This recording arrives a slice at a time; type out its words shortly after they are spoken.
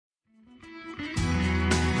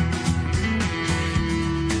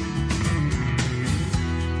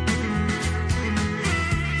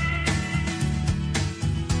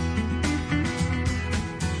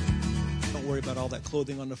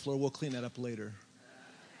clothing on the floor. We'll clean that up later.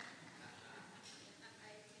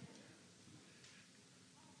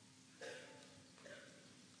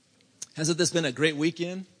 Hasn't this been a great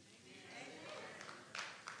weekend?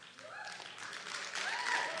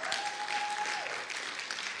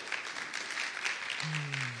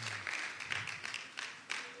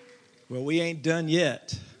 Well, we ain't done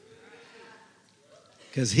yet,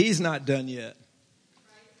 because he's not done yet.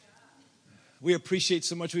 We appreciate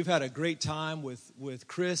so much. We've had a great time with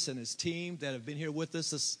Chris and his team that have been here with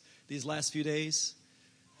us these last few days.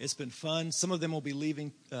 It's been fun. Some of them will be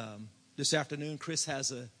leaving this afternoon. Chris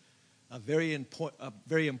has a very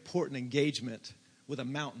important engagement with a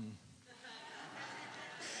mountain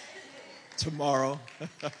tomorrow.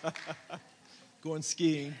 Going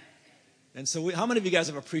skiing. And so how many of you guys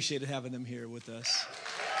have appreciated having them here with us?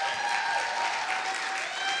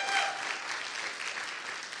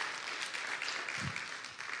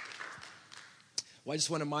 Well, I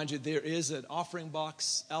just want to remind you, there is an offering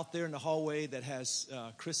box out there in the hallway that has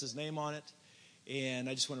Chris's name on it. And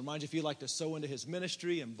I just want to remind you, if you'd like to sow into his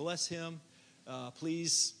ministry and bless him,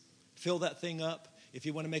 please fill that thing up. If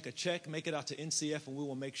you want to make a check, make it out to NCF, and we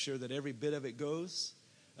will make sure that every bit of it goes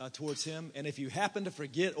towards him. And if you happen to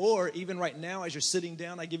forget, or even right now as you're sitting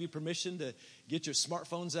down, I give you permission to get your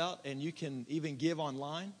smartphones out, and you can even give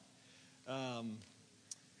online. You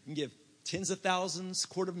can give tens of thousands,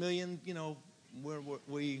 $250,000,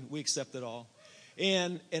 we accept it all.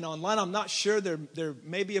 And online, I'm not sure, there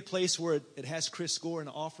may be a place where it has Chris Gore in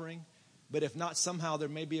the offering, but if not, somehow there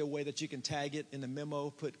may be a way that you can tag it in the memo,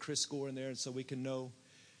 put Chris Gore in there, and so we can know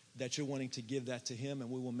that you're wanting to give that to him, and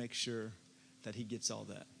we will make sure that he gets all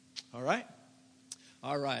that. All right?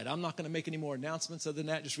 All right. I'm not going to make any more announcements other than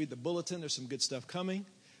that. Just read the bulletin. There's some good stuff coming.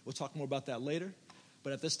 We'll talk more about that later.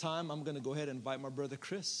 But at this time, I'm going to go ahead and invite my brother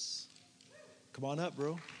Chris. Come on up,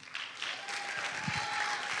 bro.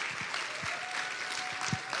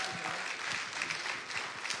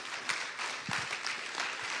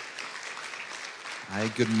 Hi,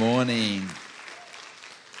 good morning.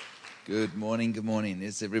 Good morning, good morning.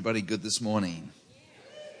 Is everybody good this morning?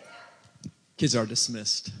 Kids are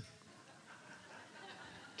dismissed.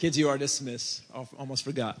 Kids, you are dismissed. Almost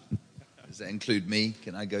forgot. Does that include me?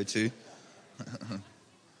 Can I go too?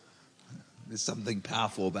 There's something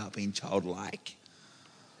powerful about being childlike.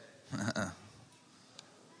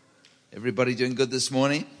 Everybody doing good this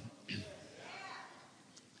morning?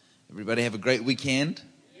 Everybody have a great weekend?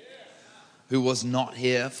 Who was not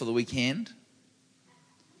here for the weekend?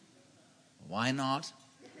 Why not?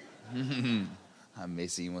 I'm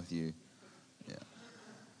messing with you. Yeah.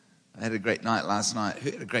 I had a great night last night.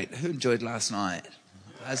 Who enjoyed last night?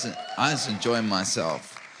 I was enjoying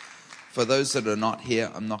myself. For those that are not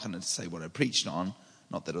here, I'm not going to say what I preached on.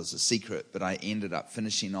 Not that it was a secret, but I ended up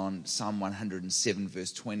finishing on Psalm 107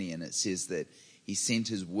 verse 20, and it says that he sent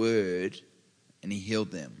his word and he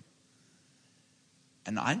healed them.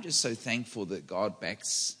 And I'm just so thankful that God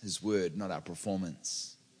backs his word, not our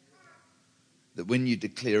performance. That when you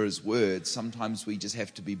declare his word, sometimes we just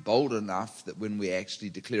have to be bold enough that when we actually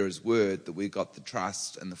declare his word, that we've got the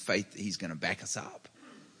trust and the faith that he's going to back us up.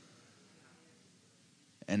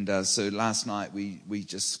 And so last night we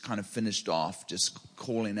just kind of finished off just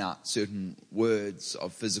calling out certain words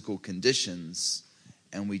of physical conditions,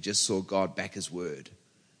 and we just saw God back his word.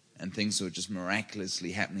 And things were just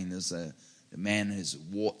miraculously happening. There's a man whose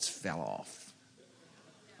warts fell off.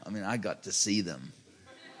 I mean, I got to see them.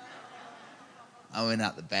 I went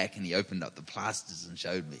out the back and he opened up the plasters and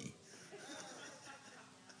showed me.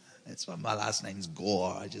 That's why my last name's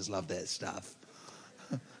Gore. I just love that stuff.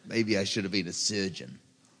 Maybe I should have been a surgeon.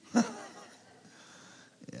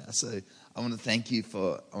 Yeah, so I want to thank you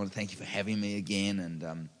for having me again,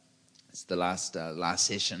 and it's the last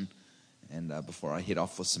session, and before I head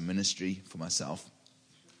off for some ministry for myself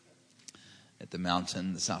at the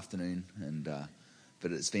mountain this afternoon, and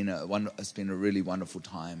but it's been a really wonderful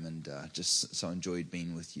time, and just so enjoyed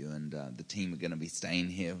being with you. And the team are going to be staying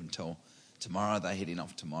here until tomorrow. They're heading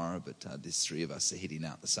off tomorrow, but there's three of us are heading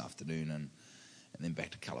out this afternoon, and then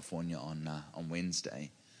back to California on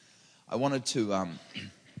Wednesday. I wanted to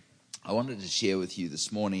share with you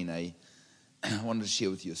this morning I wanted to share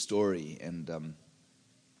with you a story, and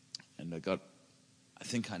I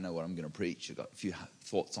think I know what I'm going to preach. I've got a few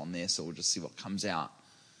thoughts on there, so we'll just see what comes out.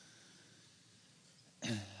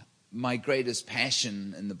 My greatest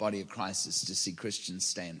passion in the body of Christ is to see Christians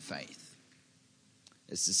stay in faith.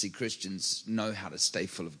 It's to see Christians know how to stay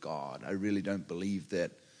full of God. I really don't believe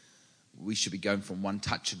that we should be going from one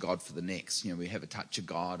touch of God for the next. We have a touch of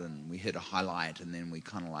God and we hit a highlight, and then we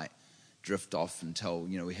kind of like drift off until,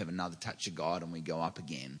 we have another touch of God and we go up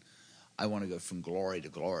again. I want to go from glory to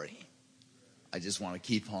glory. I just want to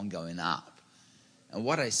keep on going up. And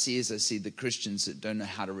what I see is the Christians that don't know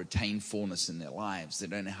how to retain fullness in their lives. They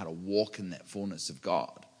don't know how to walk in that fullness of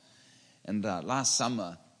God. And last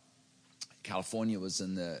summer, California was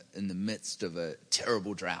in the midst of a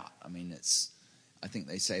terrible drought. I mean, I think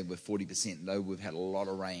they say we're 40% low. We've had a lot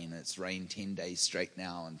of rain. It's rained 10 days straight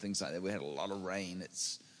now and things like that. We had a lot of rain.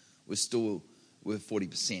 We're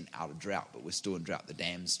 40% out of drought, but we're still in drought. The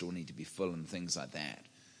dams still need to be full and things like that.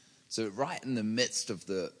 So right in the midst of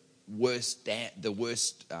the worst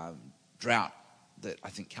drought that I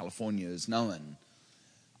think California has known,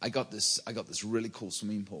 I got this really cool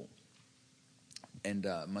swimming pool, and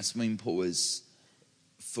my swimming pool is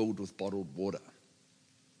filled with bottled water.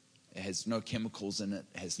 It has no chemicals in it.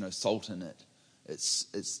 It has no salt in it.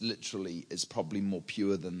 It's probably more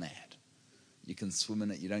pure than that. You can swim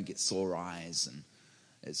in it. You don't get sore eyes, and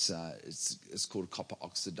it's called copper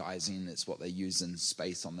oxidizing. It's what they use in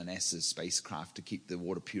space on the NASA spacecraft to keep the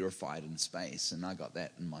water purified in space. And I got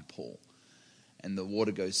that in my pool, and the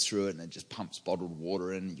water goes through it, and it just pumps bottled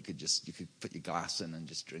water in. You could put your glass in and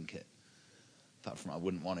just drink it. Apart from I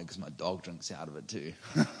wouldn't want to because my dog drinks out of it too.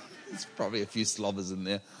 There's probably a few slobbers in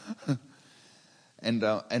there.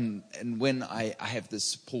 And when I have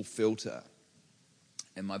this pool filter.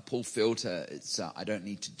 And my pool filter, I don't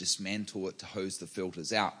need to dismantle it to hose the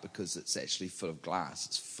filters out because it's actually full of glass.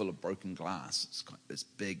 It's full of broken glass. It's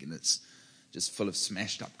big and it's just full of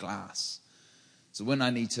smashed up glass. So when I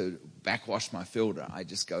need to backwash my filter, I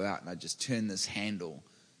just go out and I just turn this handle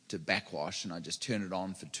to backwash, and I just turn it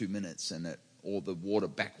on for 2 minutes, and all the water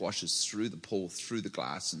backwashes through the pool, through the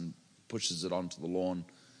glass, and pushes it onto the lawn.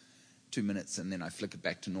 2 minutes, and then I flick it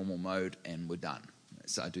back to normal mode, and we're done.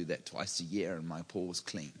 So I do that twice a year, and my pool is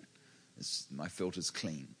clean. My filter's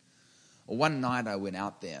clean. Well, one night I went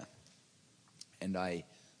out there, and it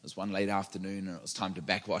was one late afternoon, and it was time to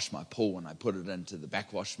backwash my pool, and I put it into the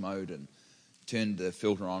backwash mode and turned the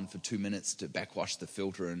filter on for 2 minutes to backwash the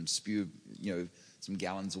filter and spew, some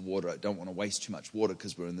gallons of water. I don't want to waste too much water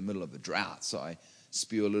because we're in the middle of a drought, so I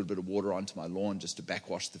spew a little bit of water onto my lawn just to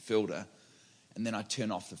backwash the filter, and then I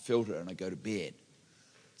turn off the filter and I go to bed.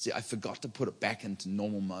 See, I forgot to put it back into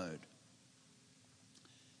normal mode.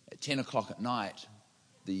 At 10 o'clock at night,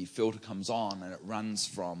 the filter comes on, and it runs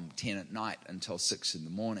from 10 at night until 6 in the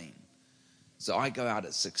morning. So I go out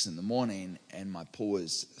at 6 in the morning, and my pool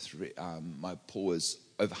is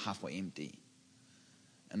over halfway empty.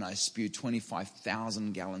 And I spew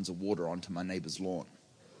 25,000 gallons of water onto my neighbor's lawn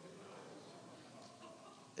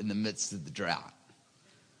in the midst of the drought.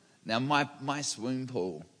 Now, my swimming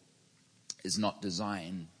pool is not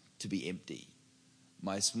designed to be empty.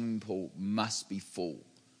 My swimming pool must be full.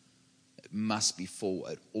 It must be full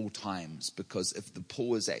at all times, because if the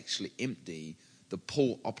pool is actually empty, the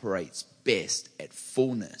pool operates best at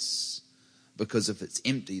fullness, because if it's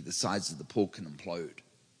empty, the sides of the pool can implode.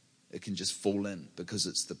 It can just fall in, because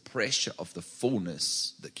it's the pressure of the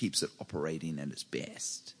fullness that keeps it operating at its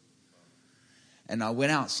best. And I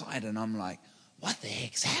went outside, and I'm like, what the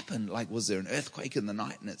heck's happened? Like, was there an earthquake in the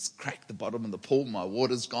night and it's cracked the bottom of the pool? My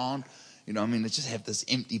water's gone. I just have this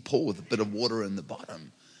empty pool with a bit of water in the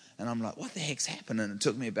bottom. And I'm like, what the heck's happened? And it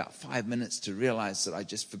took me about 5 minutes to realize that I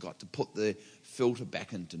just forgot to put the filter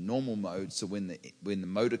back into normal mode. So when the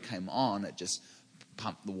motor came on, it just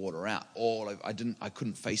pumped the water out. I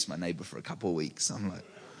couldn't face my neighbor for a couple of weeks. I'm like,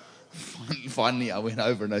 finally I went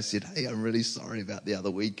over and I said, hey, I'm really sorry about the other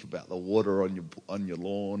week about the water on your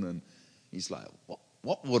lawn. And he's like,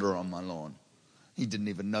 what water on my lawn? He didn't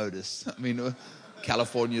even notice.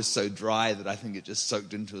 California's so dry that I think it just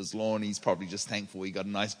soaked into his lawn. He's probably just thankful he got a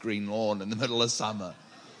nice green lawn in the middle of summer.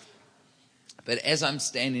 But as I'm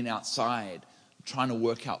standing outside trying to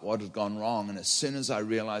work out what had gone wrong, and as soon as I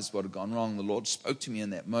realized what had gone wrong, the Lord spoke to me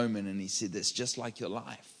in that moment, and he said, that's just like your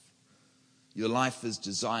life. Your life is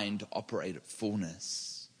designed to operate at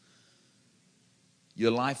fullness.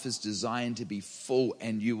 Your life is designed to be full,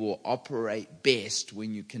 and you will operate best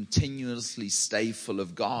when you continuously stay full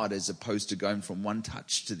of God, as opposed to going from one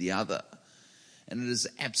touch to the other. And it is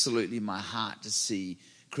absolutely my heart to see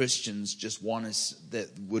Christians just want us that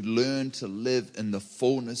would learn to live in the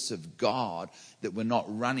fullness of God, that we're not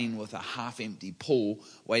running with a half-empty pool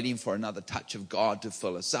waiting for another touch of God to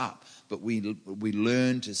fill us up, but we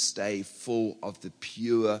learn to stay full of the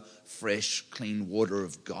pure, fresh, clean water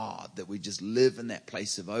of God, that we just live in that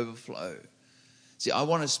place of overflow. See, I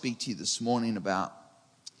want to speak to you this morning about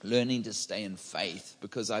learning to stay in faith,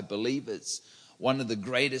 because I believe it's one of the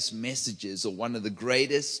greatest messages, or one of the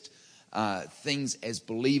greatest things as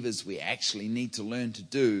believers we actually need to learn to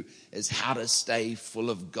do is how to stay full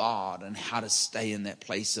of God and how to stay in that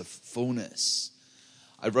place of fullness.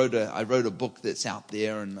 I wrote a book that's out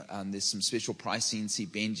there, and there's some special pricing. See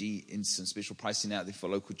Benji in some special pricing out there for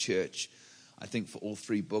local church. I think for all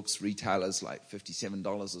 3 books, retailers like $57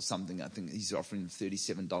 or something. I think he's offering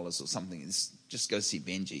 $37 or something. Just go see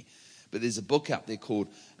Benji. But there's a book out there called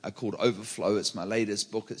Overflow. It's my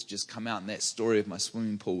latest book. It's just come out, and that story of my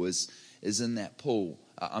swimming pool is in that pool.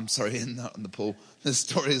 Not in the pool. The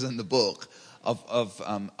story is in the book of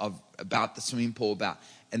about the swimming pool. But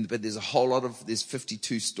there's there's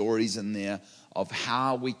 52 stories in there of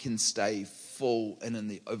how we can stay full and in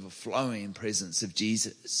the overflowing presence of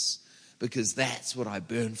Jesus. Because that's what I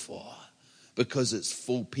burn for. Because it's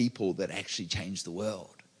full people that actually change the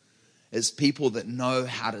world. It's people that know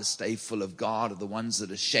how to stay full of God are the ones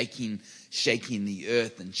that are shaking the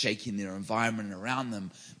earth and shaking their environment around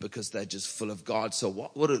them because they're just full of God. So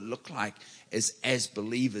what would it look like as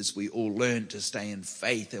believers we all learn to stay in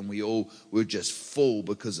faith, and we're just full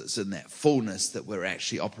because it's in that fullness that we're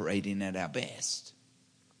actually operating at our best.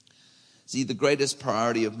 See, the greatest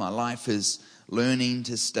priority of my life is learning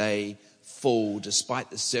to stay full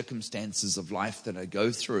despite the circumstances of life that I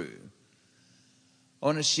go through. I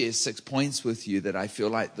want to share 6 points with you that I feel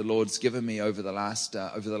like the Lord's given me over the last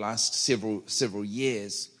several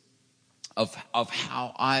years of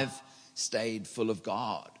how I've stayed full of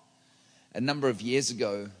God. A number of years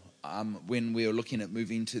ago, when we were looking at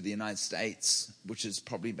moving to the United States, which is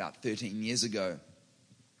probably about 13 years ago,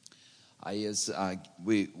 it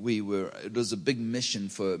was a big mission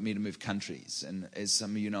for me to move countries. And as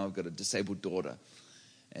some of you know, I've got a disabled daughter.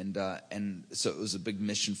 And so it was a big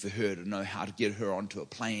mission for her to know how to get her onto a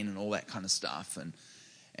plane and all that kind of stuff.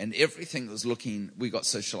 And everything was we got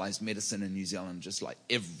socialized medicine in New Zealand, just like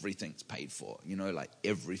everything's paid for, like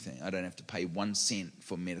everything. I don't have to pay 1 cent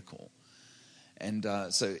for medical. And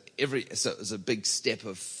so it was a big step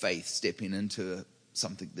of faith, stepping into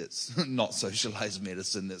something that's not socialized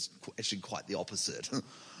medicine. That's actually quite the opposite,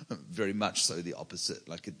 very much so the opposite.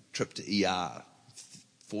 Like a trip to ER,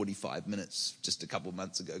 45 minutes just a couple of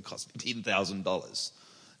months ago cost me $10,000.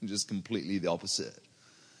 Just completely the opposite.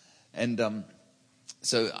 And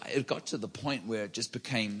so it got to the point where it just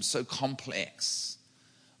became so complex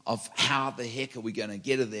of how the heck are we going to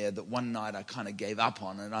get her there that one night I kind of gave up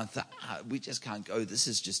on it. And I thought, we just can't go. This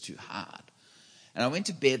is just too hard. And I went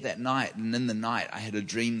to bed that night, and in the night I had a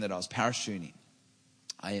dream that I was parachuting.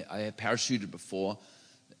 I had parachuted before,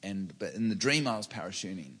 but in the dream I was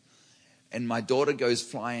parachuting. And my daughter goes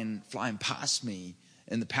flying past me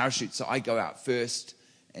in the parachute. So I go out first,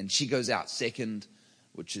 and she goes out second,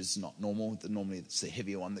 which is not normal. Normally it's the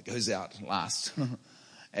heavier one that goes out last.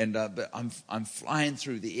 But I'm flying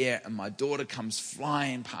through the air, and my daughter comes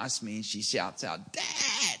flying past me, and she shouts out,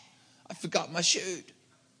 "Dad, I forgot my chute."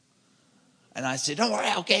 And I said, "Don't worry,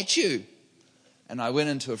 I'll get you." And I went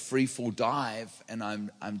into a free fall dive, and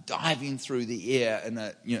I'm diving through the air in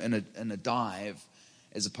a dive,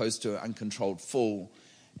 as opposed to an uncontrolled fall,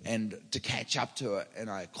 and to catch up to her. And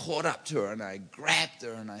I caught up to her, and I grabbed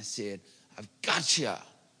her, and I said, "I've got you."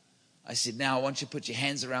 I said, "Now I want you to put your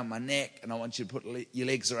hands around my neck, and I want you to put your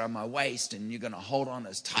legs around my waist, and you're going to hold on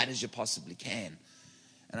as tight as you possibly can."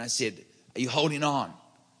 And I said, "Are you holding on?"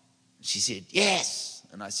 She said, "Yes."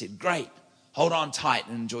 And I said, "Great. Hold on tight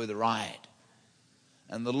and enjoy the ride."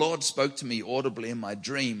 And the Lord spoke to me audibly in my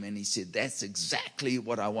dream, and he said, "That's exactly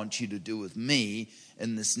what I want you to do with me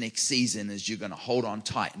in this next season, is you're going to hold on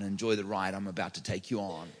tight and enjoy the ride I'm about to take you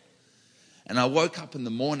on." And I woke up in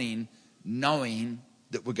the morning knowing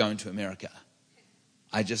that we're going to America.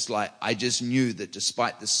 I just knew that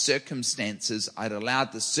despite the circumstances, I'd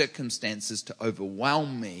allowed the circumstances to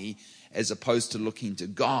overwhelm me, as opposed to looking to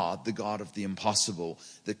God, the God of the impossible,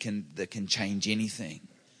 that can change anything.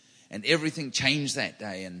 And everything changed that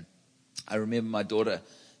day. And I remember my daughter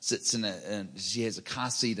sits she has a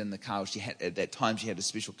car seat in the car. At that time, she had a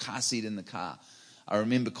special car seat in the car. I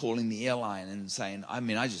remember calling the airline and saying,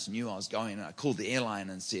 I just knew I was going. And I called the airline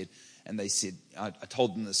and they said, I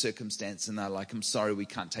told them the circumstance, and they're like, "I'm sorry, we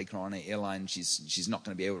can't take her on an airline. She's not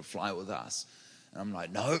going to be able to fly with us." And I'm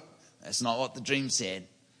like, "No, that's not what the dream said."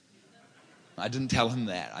 I didn't tell him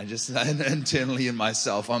that. I just internally in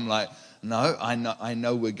myself, I'm like, "No, I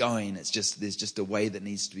know we're going. It's just there's just a way that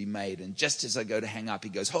needs to be made." And just as I go to hang up, he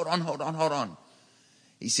goes, hold on.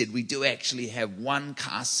 He said, "We do actually have one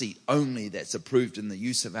car seat only that's approved in the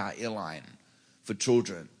use of our airline for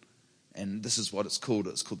children. And this is what it's called.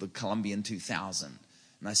 It's called the Colombian 2000.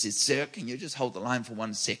 And I said, "Sir, can you just hold the line for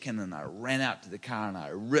 1 second?" And I ran out to the car, and I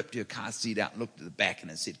ripped her car seat out and looked at the back,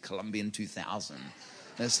 and it said Colombian 2000.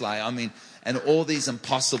 It's like, and all these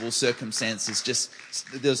impossible circumstances,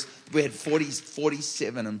 we had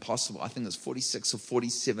 47 impossible, I think it was 46 or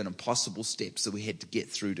 47 impossible steps that we had to get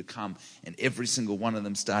through to come. And every single one of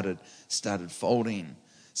them started folding.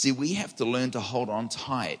 See, we have to learn to hold on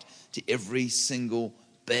tight to every single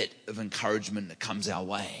bit of encouragement that comes our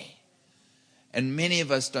way. And many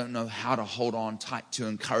of us don't know how to hold on tight to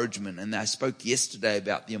encouragement. And I spoke yesterday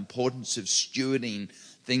about the importance of stewarding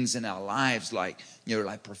things in our lives, like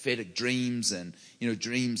prophetic dreams and,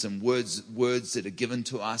 dreams and words that are given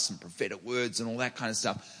to us and prophetic words and all that kind of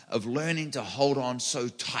stuff, of learning to hold on so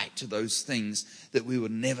tight to those things that we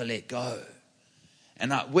would never let go.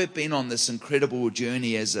 And we've been on this incredible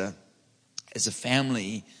journey as a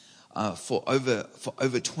family for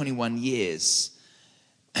over 21 years.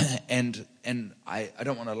 And I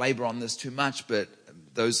don't want to labor on this too much, but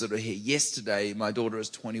those that are here yesterday, my daughter is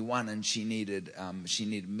 21 and she needed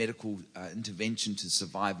medical intervention to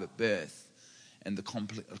survive at birth, and the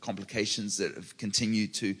complications that have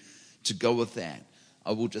continued to go with that.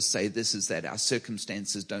 I will just say this, is that our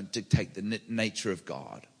circumstances don't dictate the nature of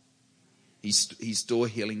God. He's still a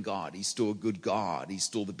healing God. He's still a good God. He's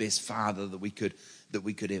still the best Father that we could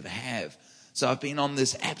ever have. So I've been on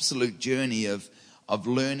this absolute journey of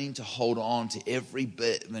learning to hold on to every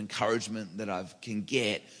bit of encouragement that I can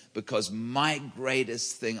get, because my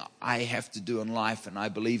greatest thing I have to do in life, and I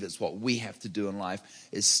believe it's what we have to do in life,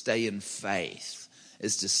 is stay in faith.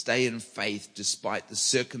 Is to stay in faith despite the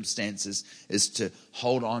circumstances, is to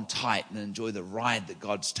hold on tight and enjoy the ride that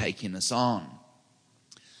God's taking us on.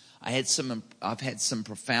 I've had some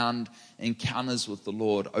profound encounters with the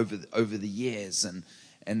Lord over the years, and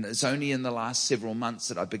it's only in the last several months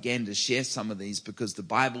that I began to share some of these, because the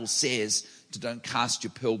Bible says to don't cast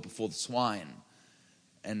your pearl before the swine.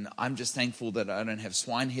 And I'm just thankful that I don't have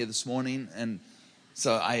swine here this morning. And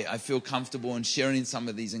so I feel comfortable in sharing some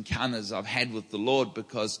of these encounters I've had with the Lord,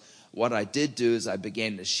 because what I did do is I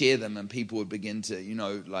began to share them, and people would begin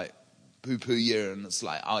to, like poo-poo you. And it's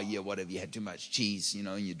like, oh yeah, whatever, you had too much cheese, in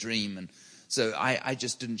your dream. And so I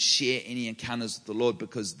just didn't share any encounters with the Lord,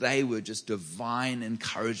 because they were just divine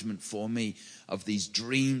encouragement for me of these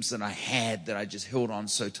dreams that I had that I just held on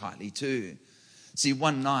so tightly to. See,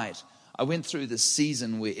 one night I went through this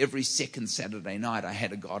season where every second Saturday night I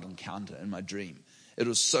had a God encounter in my dream. It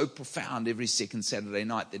was so profound every second Saturday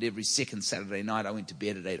night that every second Saturday night I went to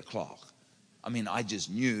bed at 8 o'clock. I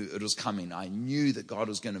just knew it was coming. I knew that God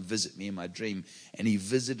was going to visit me in my dream. And he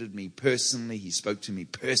visited me personally. He spoke to me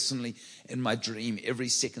personally in my dream every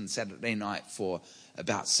second Saturday night for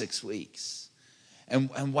about 6 weeks. And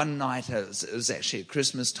one night, it was actually at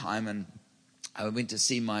Christmas time, and I went to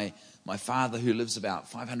see my father, who lives about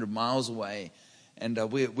 500 miles away. And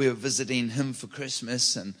we were visiting him for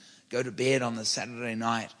Christmas, and go to bed on the Saturday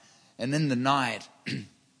night. And in the night,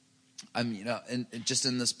 I'm, just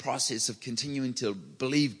in this process of continuing to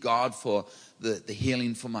believe God for the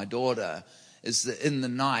healing for my daughter, is that in the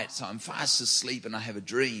night, so I'm fast asleep and I have a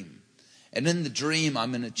dream. And in the dream,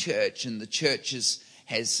 I'm in a church, and the church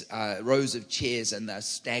has rows of chairs, and they're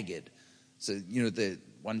staggered. So, the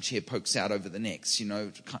one chair pokes out over the next,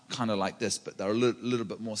 kind of like this, but they're a little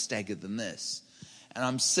bit more staggered than this. And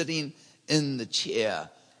I'm sitting in the chair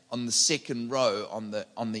on the second row on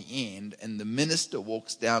the end, and the minister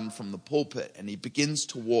walks down from the pulpit, and he begins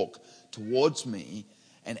to walk towards me.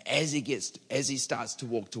 And as he starts to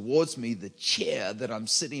walk towards me, the chair that I'm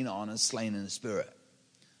sitting on is slain in the spirit.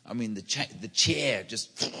 The chair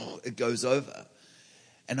just, it goes over.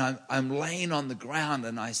 And I'm laying on the ground,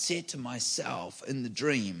 and I said to myself in the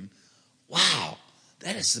dream, wow,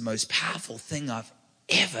 that is the most powerful thing I've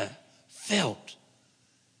ever felt.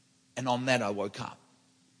 And on that, I woke up.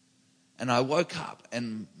 And I woke up,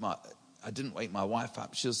 and I didn't wake my wife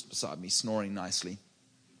up. She was beside me snoring nicely.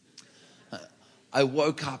 I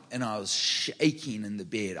woke up, and I was shaking in the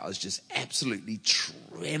bed. I was just absolutely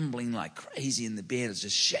trembling like crazy in the bed. I was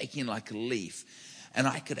just shaking like a leaf. And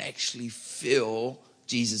I could actually feel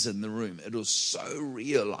Jesus in the room. It was so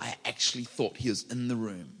real. I actually thought he was in the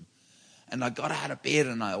room. And I got out of bed,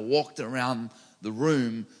 and I walked around the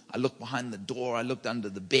room. I looked behind the door. I looked under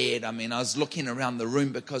the bed. I was looking around the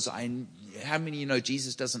room, because how many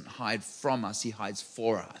Jesus doesn't hide from us? He hides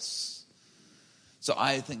for us. So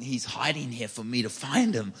I think he's hiding here for me to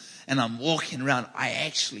find him. And I'm walking around. I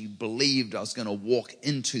actually believed I was going to walk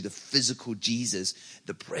into the physical Jesus,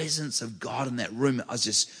 the presence of God in that room. I was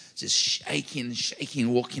just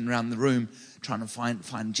shaking, walking around the room, trying to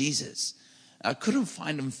find Jesus. I couldn't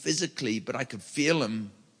find him physically, but I could feel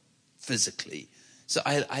him physically. So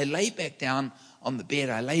I lay back down on the bed.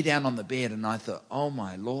 I lay down on the bed and I thought, oh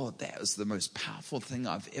my Lord, that was the most powerful thing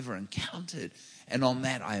I've ever encountered. And on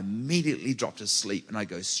that, I immediately dropped asleep and I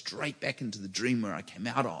go straight back into the dream where I came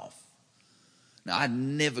out of. Now, I'd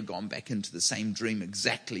never gone back into the same dream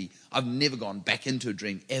exactly. I've never gone back into a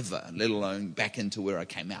dream ever, let alone back into where I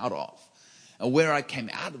came out of. And where I came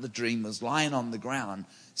out of the dream was lying on the ground,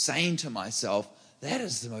 saying to myself, that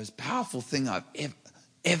is the most powerful thing I've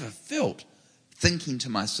ever felt, thinking to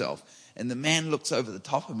myself. And the man looks over the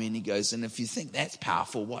top of me and he goes, and if you think that's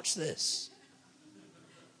powerful, watch this.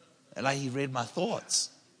 And he read my thoughts.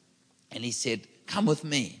 And he said, come with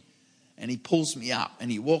me. And he pulls me up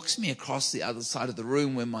and he walks me across the other side of the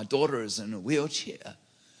room where my daughter is in a wheelchair. And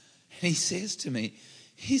he says to me,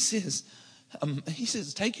 he says,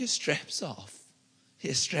 take your straps off. He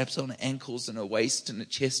has straps on her ankles and her waist and a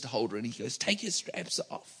chest holder. And he goes, take your straps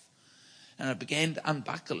off. And I began to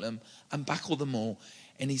unbuckle them all.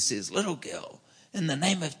 And he says, little girl, in the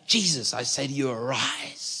name of Jesus, I say to you,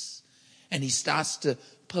 arise. And he starts to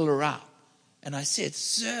pull her up. And I said,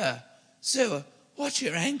 sir, watch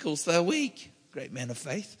your ankles, they're weak. Great man of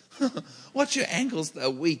faith. Watch your ankles, they're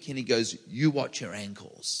weak. And he goes, you watch your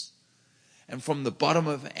ankles. And from the bottom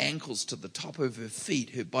of her ankles to the top of her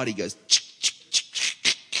feet, her body goes,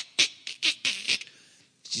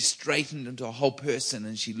 she's straightened into a whole person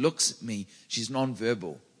and she looks at me. She's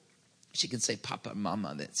nonverbal. She can say, Papa,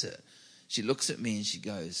 Mama, that's it. She looks at me and she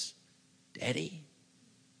goes, Daddy,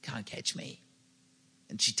 can't catch me.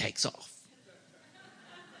 And she takes off.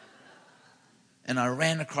 And I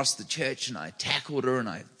ran across the church and I tackled her and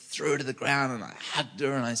I threw her to the ground and I hugged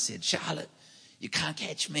her and I said, Charlotte, you can't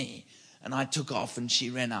catch me. And I took off and she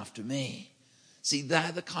ran after me. See,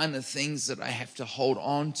 they're the kind of things that I have to hold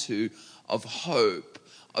on to, of hope,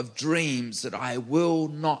 of dreams that I will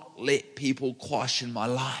not let people quash in my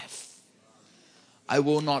life. I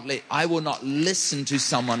will not listen to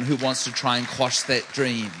someone who wants to try and quash that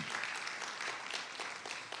dream.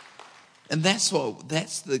 And that's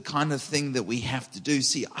the kind of thing that we have to do.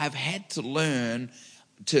 See, I've had to learn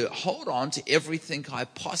to hold on to everything I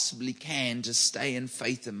possibly can to stay in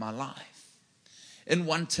faith in my life. In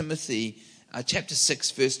 1 Timothy chapter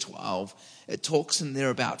 6, verse 12, it talks in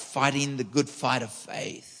there about fighting the good fight of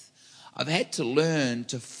faith. I've had to learn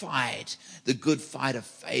to fight the good fight of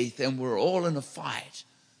faith, and we're all in a fight.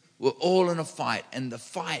 We're all in a fight, and the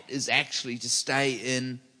fight is actually to stay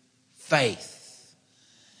in faith.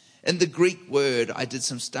 In the Greek word, I did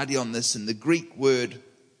some study on this, and the Greek word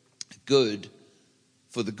good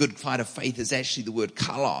for the good fight of faith is actually the word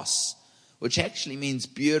kalos, which actually means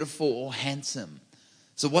beautiful or handsome.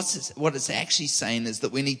 So what it's actually saying is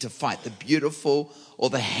that we need to fight the beautiful or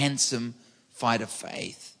the handsome fight of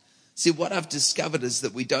faith. See, what I've discovered is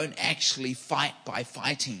that we don't actually fight by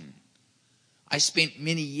fighting. I spent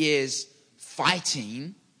many years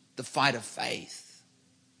fighting the fight of faith.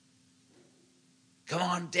 Come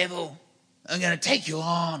on, devil, I'm going to take you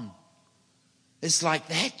on. It's like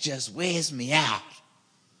that just wears me out.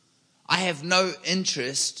 I have no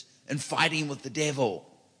interest in fighting with the devil.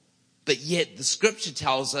 But yet the scripture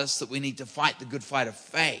tells us that we need to fight the good fight of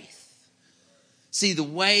faith. See, the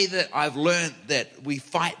way that I've learned that we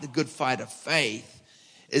fight the good fight of faith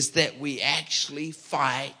is that we actually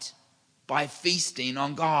fight by feasting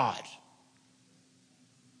on God.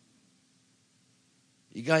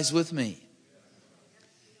 You guys with me?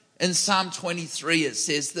 In Psalm 23, it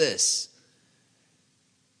says this.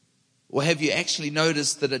 Or have you actually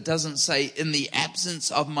noticed that it doesn't say, in the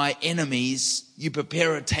absence of my enemies, you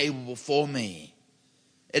prepare a table before me?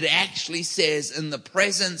 It actually says, in the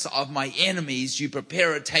presence of my enemies, you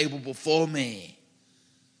prepare a table before me.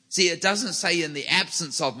 See, it doesn't say in the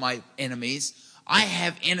absence of my enemies. I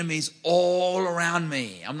have enemies all around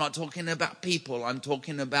me. I'm not talking about people. I'm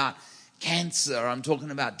talking about cancer. I'm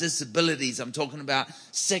talking about disabilities. I'm talking about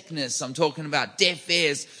sickness. I'm talking about deaf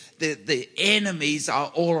ears. The enemies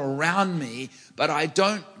are all around me, but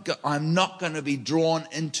I'm not going to be drawn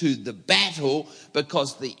into the battle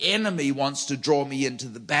because the enemy wants to draw me into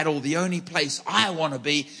the battle. The only place I want to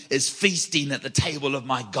be is feasting at the table of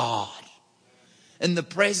my God. In the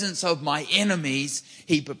presence of my enemies,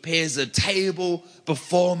 he prepares a table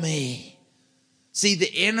before me. See,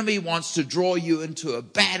 the enemy wants to draw you into a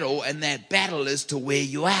battle, and that battle is to wear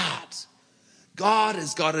you out. God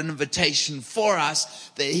has got an invitation for us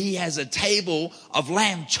that he has a table of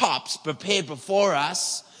lamb chops prepared before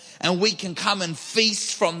us, and we can come and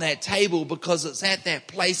feast from that table because it's at that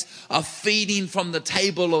place of feeding from the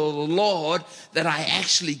table of the Lord that I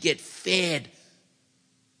actually get fed.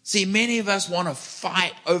 See, many of us want to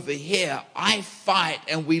fight over here. I fight,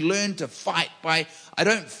 and we learn to fight I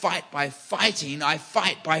don't fight by fighting, I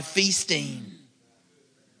fight by feasting.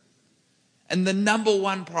 And the number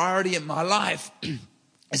one priority in my life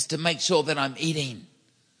is to make sure that I'm eating.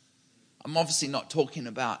 I'm obviously not talking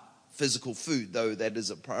about physical food, though that is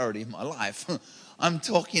a priority in my life. I'm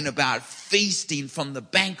talking about feasting from the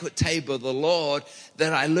banquet table of the Lord,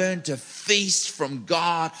 that I learn to feast from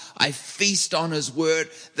God. I feast on His word,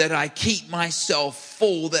 that I keep myself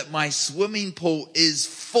full, that my swimming pool is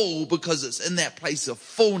full, because it's in that place of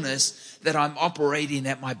fullness that I'm operating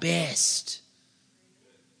at my best.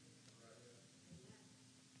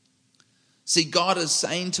 See, God is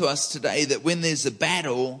saying to us today that when there's a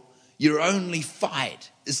battle, your only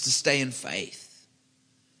fight is to stay in faith.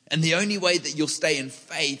 And the only way that you'll stay in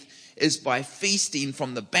faith is by feasting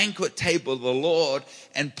from the banquet table of the Lord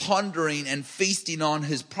and pondering and feasting on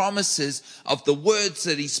His promises of the words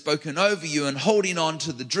that He's spoken over you, and holding on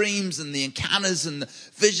to the dreams and the encounters and the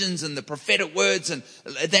visions and the prophetic words. And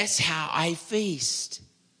that's how I feast.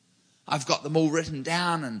 I've got them all written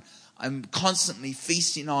down, and I'm constantly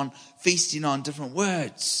feasting on different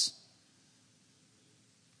words.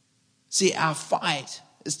 See, our fight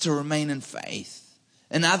is to remain in faith.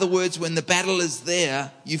 In other words, when the battle is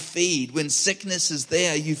there, you feed. When sickness is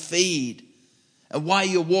there, you feed. And while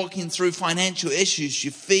you're walking through financial issues,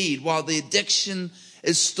 you feed. While the addiction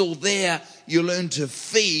is still there, you learn to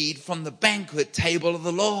feed from the banquet table of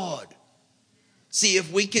the Lord. See,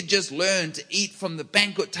 if we could just learn to eat from the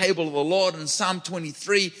banquet table of the Lord in Psalm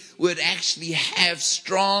 23, we'd actually have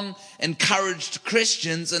strong, encouraged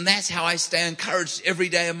Christians. And that's how I stay encouraged every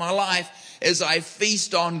day of my life, as I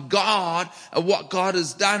feast on God and what God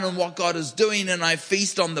has done and what God is doing, and I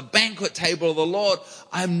feast on the banquet table of the Lord.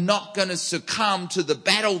 I'm not going to succumb to the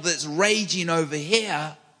battle that's raging over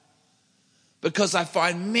here, because I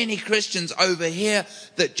find many Christians over here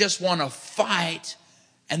that just want to fight,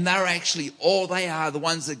 and they're actually, all they are, the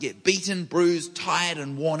ones that get beaten, bruised, tired,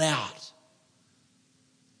 and worn out.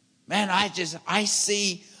 Man, I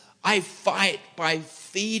fight by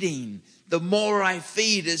feeding. The more I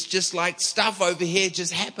feed, it's just like stuff over here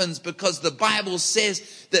just happens, because the Bible says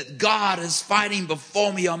that God is fighting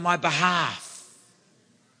before me on my behalf.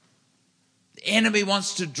 The enemy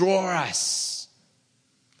wants to draw us.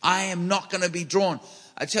 I am not going to be drawn.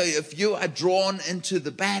 I tell you, if you are drawn into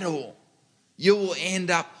the battle, you will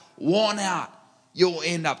end up worn out. You'll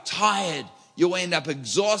end up tired. You'll end up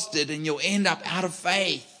exhausted, and you'll end up out of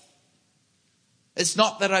faith. It's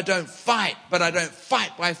not that I don't fight, but I don't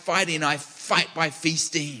fight by fighting. I fight by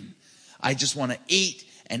feasting. I just want to eat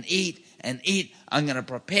and eat and eat. I'm going to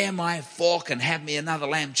prepare my fork and have me another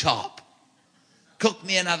lamb chop. Cook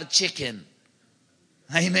me another chicken.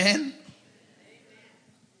 Amen.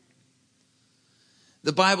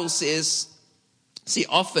 The Bible says, see,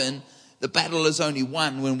 often the battle is only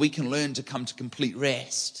won when we can learn to come to complete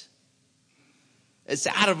rest. It's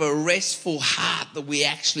out of a restful heart that we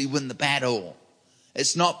actually win the battle.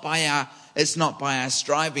 It's not by our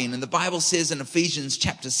striving. And the Bible says in Ephesians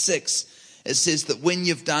chapter 6, it says that when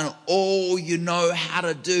you've done all you know how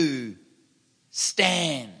to do,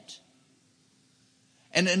 stand.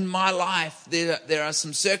 And in my life, there are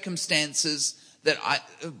some circumstances that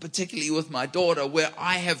particularly with my daughter, where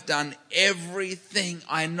I have done everything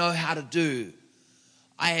I know how to do.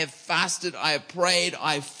 I have fasted, I have prayed,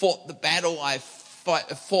 I fought the battle, I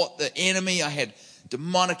fought the enemy, I had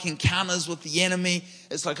demonic encounters with the enemy.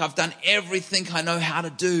 It's like I've done everything I know how to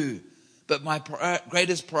do. But my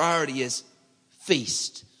greatest priority is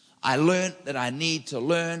feast. I learned that I need to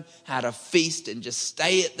learn how to feast and just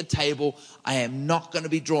stay at the table. I am not going to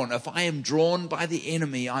be drawn. If I am drawn by the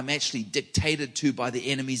enemy, I'm actually dictated to by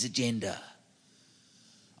the enemy's agenda.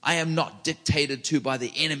 I am not dictated to by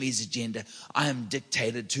the enemy's agenda. I am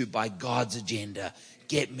dictated to by God's agenda.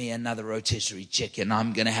 Get me another rotisserie chicken.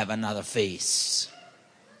 I'm going to have another feast.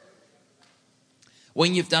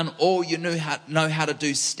 When you've done all you know how to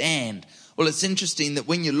do, stand. Well, it's interesting that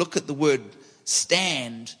when you look at the word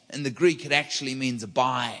stand in the Greek, it actually means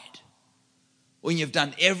abide. When you've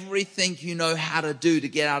done everything you know how to do to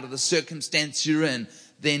get out of the circumstance you're in,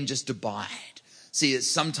 then just abide. See,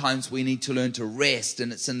 sometimes we need to learn to rest,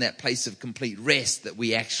 and it's in that place of complete rest that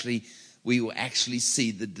we will actually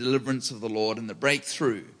see the deliverance of the Lord and the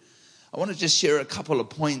breakthrough. I want to just share a couple of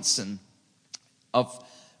points of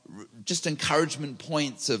just encouragement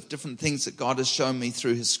points of different things that God has shown me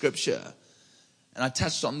through His scripture. And I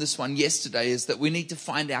touched on this one yesterday, is that we need to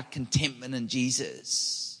find our contentment in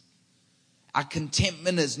Jesus. Our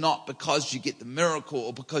contentment is not because you get the miracle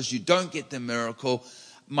or because you don't get the miracle.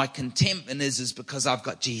 My contentment is because I've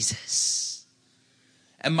got Jesus.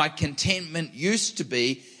 And my contentment used to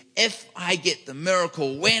be, if I get the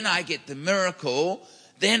miracle, when I get the miracle,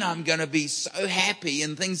 then I'm going to be so happy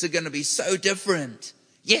and things are going to be so different.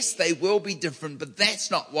 Yes, they will be different, but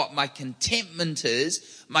that's not what my contentment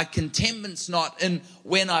is. My contentment's not in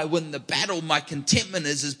when I win the battle. My contentment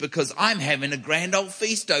is because I'm having a grand old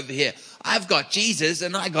feast over here. I've got Jesus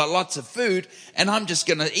and I got lots of food and I'm just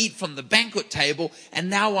going to eat from the banquet table.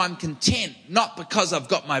 And now I'm content, not because I've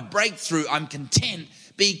got my breakthrough. I'm content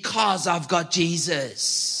because I've got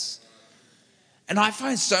Jesus. And I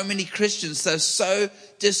find so many Christians, they're so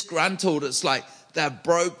disgruntled. It's like they're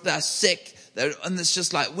broke, they're sick. And it's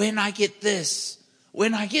just like, when I get this,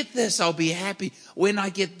 I'll be happy. When I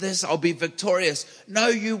get this, I'll be victorious. No,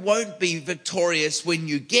 you won't be victorious when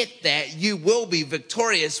you get that. You will be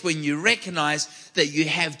victorious when you recognize that you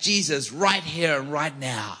have Jesus right here and right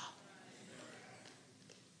now.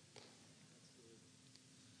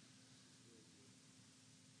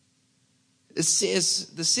 It says,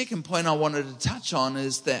 the second point I wanted to touch on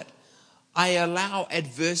is that I allow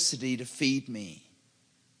adversity to feed me.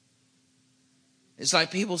 It's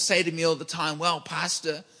like people say to me all the time, well,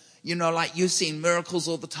 Pastor, like you've seen miracles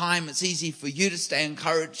all the time. It's easy for you to stay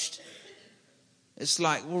encouraged. It's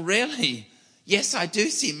like, well, really? Yes, I do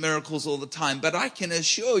see miracles all the time, but I can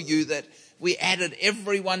assure you that we added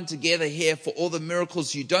everyone together here for all the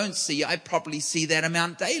miracles you don't see. I probably see that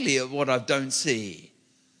amount daily of what I don't see.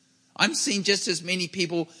 I'm seeing just as many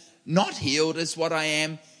people not healed as what I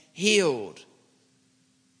am healed.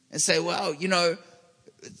 And say, well,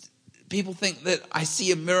 people think that I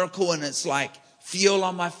see a miracle and it's like fuel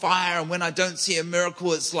on my fire. And when I don't see a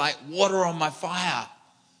miracle, it's like water on my fire.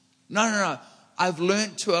 No. I've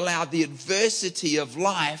learned to allow the adversity of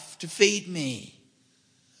life to feed me.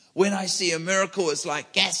 When I see a miracle, it's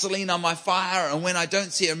like gasoline on my fire. And when I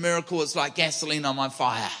don't see a miracle, it's like gasoline on my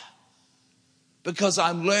fire. Because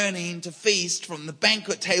I'm learning to feast from the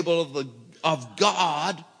banquet table of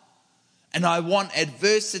God. And I want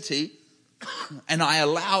adversity. And I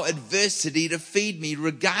allow adversity to feed me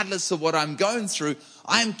regardless of what I'm going through.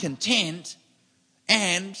 I'm content.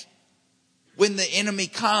 And when the enemy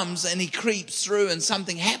comes and he creeps through and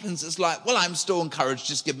something happens, it's like, well, I'm still encouraged.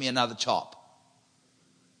 Just give me another chop.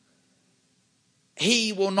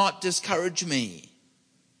 He will not discourage me.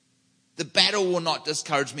 The battle will not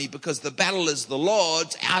discourage me because the battle is the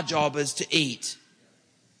Lord's. Our job is to eat.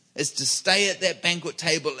 Is to stay at that banquet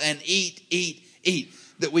table and eat.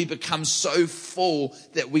 That we become so full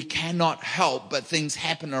that we cannot help but things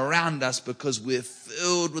happen around us because we're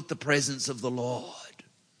filled with the presence of the Lord.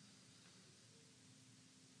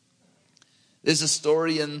 There's a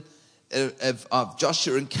story of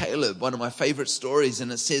Joshua and Caleb, one of my favorite stories,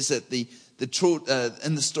 and it says that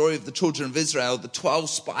in the story of the children of Israel, the 12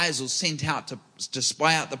 spies were sent out to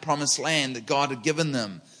spy out the promised land that God had given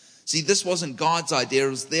them. See, this wasn't God's idea,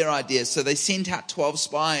 it was their idea. So they sent out 12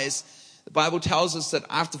 spies. The Bible tells us that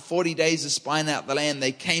after 40 days of spying out the land,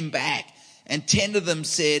 they came back and 10 of them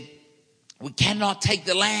said, we cannot take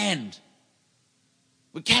the land.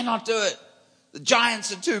 We cannot do it. The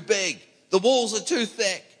giants are too big. The walls are too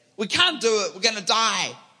thick. We can't do it. We're going to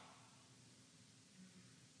die.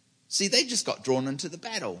 See, they just got drawn into the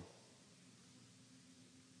battle.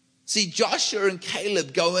 See, Joshua and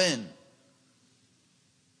Caleb go in.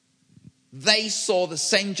 They saw the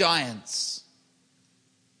same giants.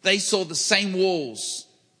 They saw the same walls.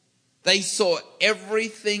 They saw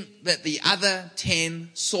everything that the other 10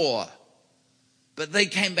 saw. But they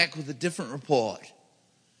came back with a different report.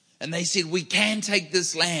 And they said, we can take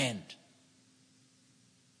this land.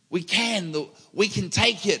 We can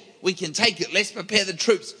take it. We can take it. Let's prepare the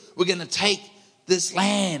troops. We're going to take this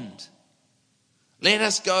land. Let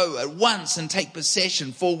us go at once and take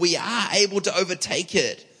possession, for we are able to overtake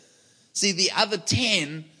it. See, the other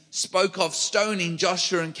 10 spoke of stoning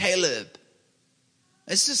Joshua and Caleb.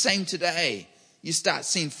 It's the same today. You start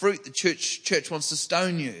seeing fruit, the church wants to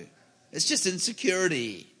stone you. It's just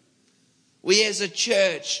insecurity. We as a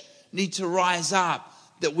church need to rise up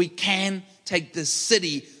that we can take this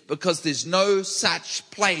city because there's no such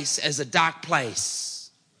place as a dark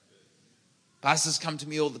place. Pastors come to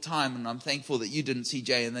me all the time and I'm thankful that you didn't,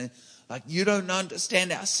 CJ, and they're like, you don't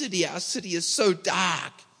understand our city. Our city is so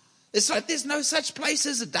dark. It's like there's no such place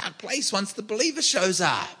as a dark place once the believer shows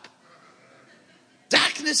up.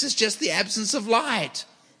 Darkness is just the absence of light.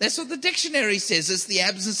 That's what the dictionary says. It's the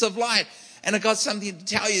absence of light. And I got something to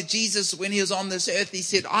tell you. Jesus, when he was on this earth, he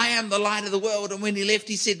said, I am the light of the world. And when he left,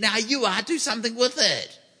 he said, now you are. Do something with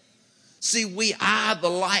it. See, we are the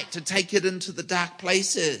light to take it into the dark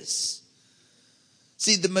places.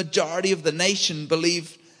 See, the majority of the nation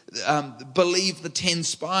believed believe the 10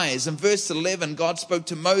 spies. In verse 11, God spoke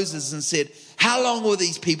to Moses and said, how long will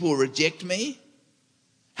these people reject me?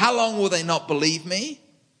 How long will they not believe me?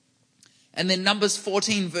 And then Numbers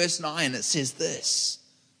 14 verse 9, it says this,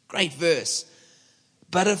 great verse.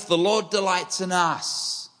 But if the Lord delights in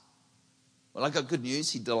us, well, I got good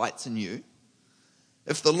news, he delights in you.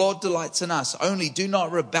 If the Lord delights in us, only do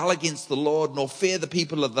not rebel against the Lord, nor fear the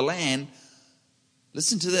people of the land.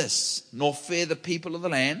 Listen to this, nor fear the people of the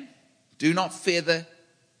land. Do not fear the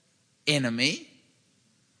enemy,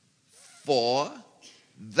 for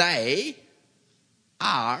they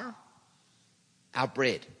are our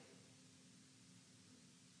bread.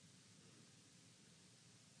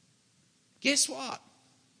 Guess what?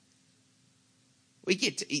 We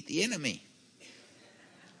get to eat the enemy.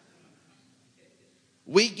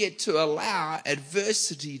 We get to allow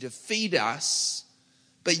adversity to feed us,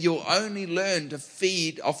 but you'll only learn to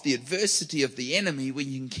feed off the adversity of the enemy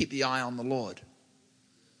when you can keep the eye on the Lord.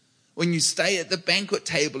 When you stay at the banquet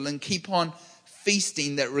table and keep on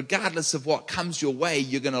feasting, that regardless of what comes your way,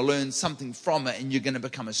 you're going to learn something from it and you're going to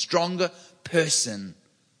become a stronger person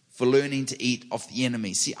for learning to eat off the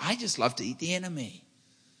enemy. See, I just love to eat the enemy.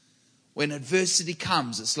 When adversity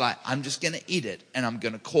comes, it's like, I'm just going to eat it and I'm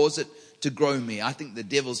going to cause it to grow me. I think the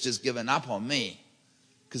devil's just given up on me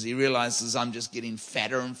because he realizes I'm just getting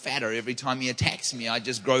fatter and fatter. Every time he attacks me, I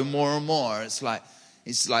just grow more and more. It's like,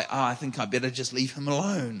 oh, I think I better just leave him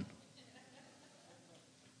alone.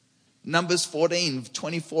 Numbers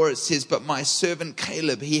 14:24, it says, but my servant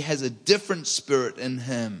Caleb, he has a different spirit in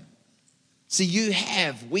him. See,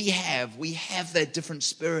 we have that different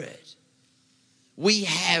spirit. We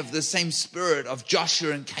have the same spirit of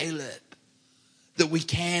Joshua and Caleb, that we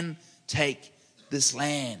can take this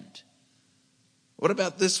land. What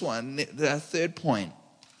about this one? The third point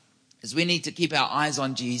is we need to keep our eyes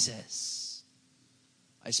on Jesus.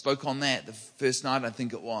 I spoke on that the first night, I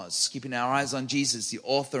think it was. Keeping our eyes on Jesus, the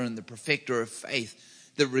author and the perfecter of faith.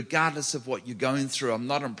 That regardless of what you're going through, I'm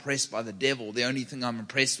not impressed by the devil. The only thing I'm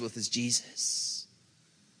impressed with is Jesus.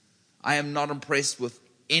 I am not impressed with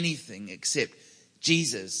anything except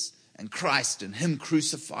Jesus and Christ and him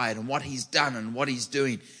crucified and what he's done and what he's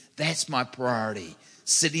doing. That's my priority.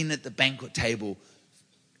 Sitting at the banquet table,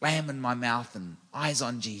 lamb in my mouth and eyes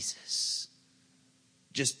on Jesus.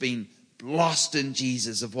 Just being lost in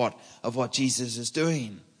Jesus of what Jesus is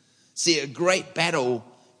doing. See, a great battle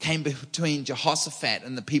came between Jehoshaphat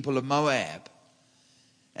and the people of Moab.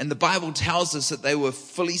 And the Bible tells us that they were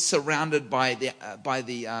fully surrounded by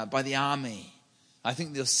the army. I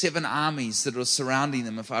think there were 7 armies that were surrounding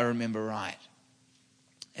them, if I remember right.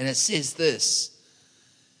 And it says this.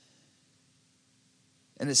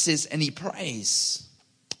 And it says, and he prays.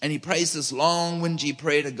 And he prays this long, whingy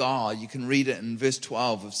prayer to God. You can read it in verse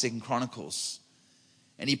 12 of 2 Chronicles.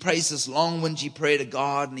 And he prays this long, whingy prayer to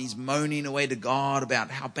God, and he's moaning away to God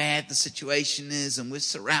about how bad the situation is, and we're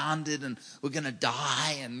surrounded, and we're going to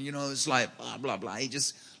die, and, it's like, blah, blah, blah. He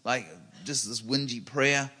just this whingy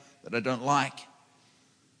prayer that I don't like.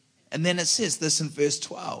 And then it says this in verse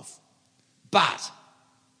 12. But,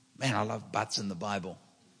 man, I love buts in the Bible.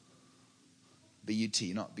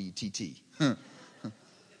 B-U-T, not B-U-T-T.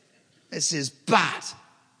 It says, but,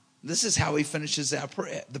 this is how he finishes our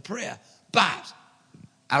prayer, the prayer. But,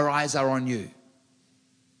 our eyes are on you.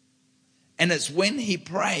 And it's when he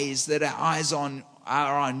prays that our eyes are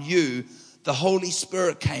on you, the Holy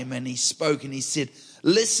Spirit came and he spoke and he said,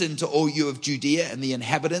 listen to all you of Judea and the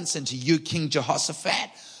inhabitants, and to you, King Jehoshaphat.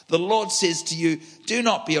 The Lord says to you, do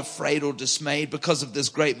not be afraid or dismayed because of this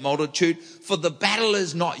great multitude, for the battle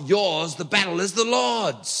is not yours, the battle is the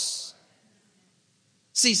Lord's.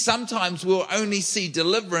 See, sometimes we'll only see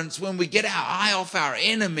deliverance when we get our eye off our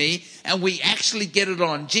enemy and we actually get it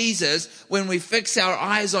on Jesus. When we fix our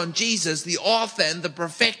eyes on Jesus, the author and the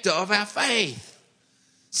perfecter of our faith.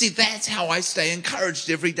 See, that's how I stay encouraged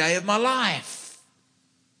every day of my life.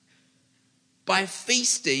 By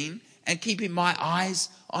feasting and keeping my eyes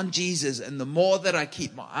on Jesus. And the more that I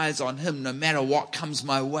keep my eyes on him, no matter what comes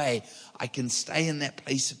my way, I can stay in that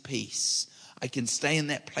place of peace. I can stay in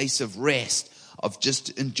that place of rest, of just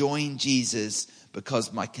enjoying Jesus,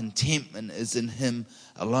 because my contentment is in him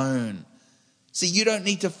alone. See, you don't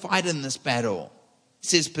need to fight in this battle. It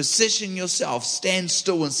says, position yourself, stand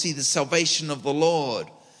still and see the salvation of the Lord.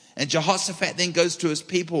 And Jehoshaphat then goes to his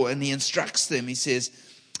people and he instructs them. He says,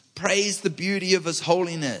 praise the beauty of his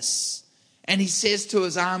holiness. And he says to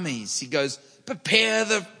his armies, he goes, prepare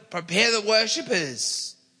the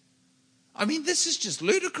worshipers. I mean, this is just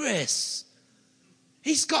ludicrous.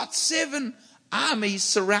 He's got 7 armies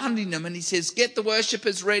surrounding him, and he says, get the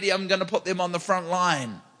worshipers ready, I'm going to put them on the front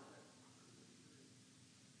line.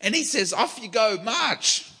 And he says, off you go,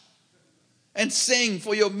 march and sing,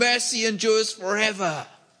 for your mercy endures forever.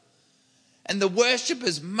 And the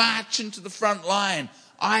worshippers march into the front line,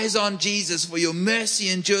 eyes on Jesus, for your mercy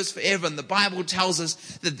endures forever. And the Bible tells us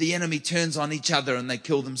that the enemy turns on each other and they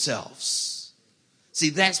kill themselves. See,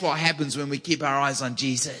 that's what happens when we keep our eyes on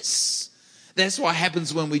Jesus. That's what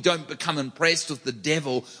happens when we don't become impressed with the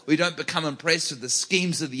devil. We don't become impressed with the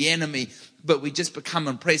schemes of the enemy, but we just become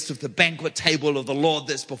impressed with the banquet table of the Lord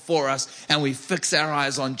that's before us, and we fix our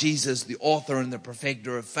eyes on Jesus, the author and the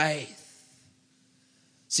perfecter of faith.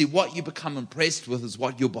 See, what you become impressed with is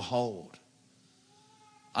what you'll behold.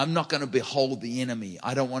 I'm not going to behold the enemy.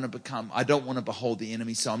 I don't want to behold the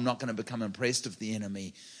enemy, so I'm not going to become impressed with the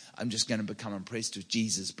enemy. I'm just going to become impressed with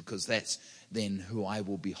Jesus, because that's then who I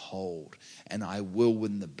will behold, and I will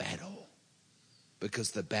win the battle,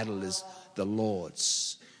 because the battle is the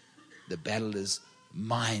Lord's. The battle is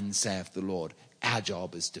mine, saith the Lord. Our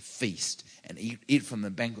job is to feast and eat from the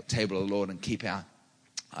banquet table of the Lord and keep our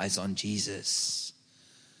eyes on Jesus.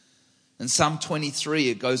 In Psalm 23,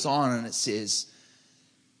 it goes on and it says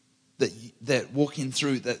that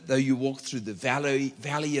though you walk through the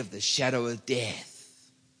valley of the shadow of death,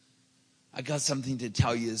 I got something to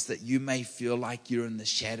tell you, is that you may feel like you're in the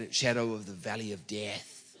shadow of the valley of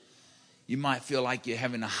death. You might feel like you're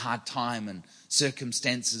having a hard time and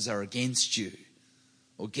circumstances are against you.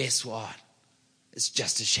 Well, guess what? It's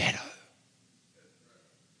just a shadow.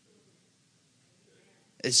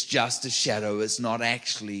 It's just a shadow. It's not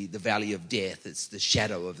actually the valley of death. It's the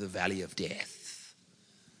shadow of the valley of death.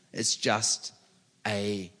 It's just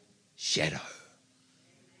a shadow.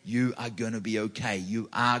 You are going to be okay. You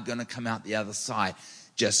are going to come out the other side.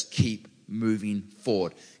 Just keep moving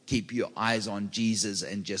forward. Keep your eyes on Jesus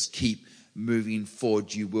and just keep moving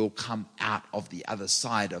forward. You will come out of the other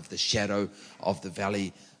side of the shadow of the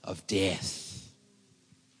valley of death.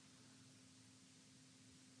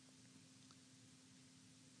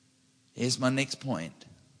 Here's my next point,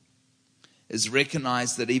 is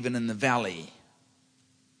recognize that even in the valley,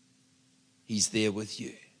 He's there with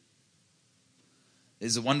you.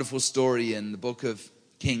 There's a wonderful story in the book of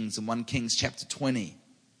Kings, in 1 Kings chapter 20.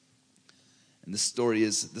 And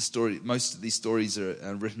most of these stories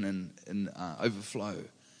are written in overflow.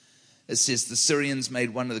 It says the Syrians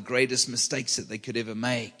made one of the greatest mistakes that they could ever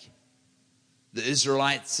make. The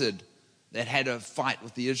Israelites had a fight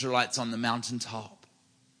with the Israelites on the mountaintop.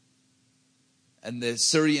 And the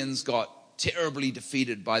Syrians got terribly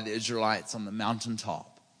defeated by the Israelites on the mountaintop.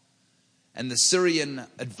 And the Syrian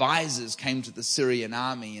advisors came to the Syrian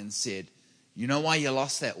army and said, you know why you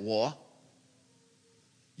lost that war?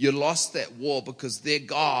 You lost that war because their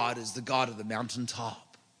God is the God of the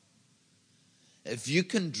mountaintop. If you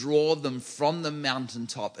can draw them from the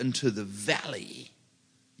mountaintop into the valley,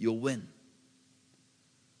 you'll win.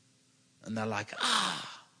 And they're like,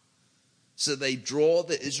 So they draw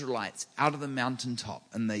the Israelites out of the mountaintop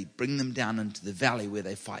and they bring them down into the valley where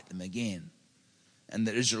they fight them again. And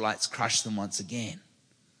the Israelites crush them once again.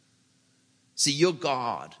 See, your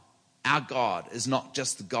God, our God, is not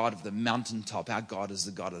just the God of the mountaintop. Our God is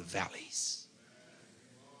the God of the valleys.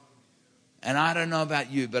 And I don't know about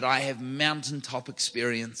you, but I have mountaintop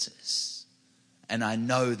experiences. And I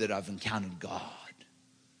know that I've encountered God.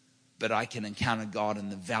 But I can encounter God in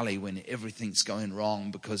the valley when everything's going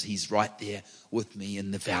wrong, because He's right there with me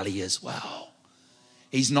in the valley as well.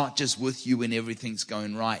 He's not just with you when everything's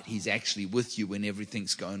going right. He's actually with you when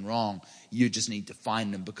everything's going wrong. You just need to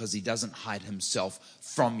find Him, because He doesn't hide Himself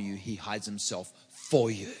from you. He hides Himself for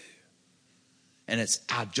you. And it's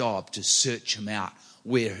our job to search Him out.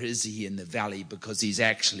 Where is He in the valley? Because He's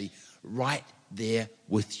actually right there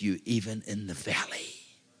with you, even in the valley.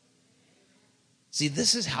 See,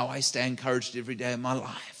 this is how I stay encouraged every day of my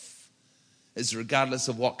life. Is regardless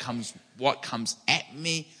of what comes at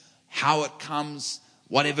me, how it comes,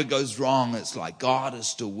 whatever goes wrong, it's like God is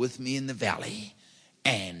still with me in the valley.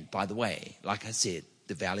 And by the way, like I said,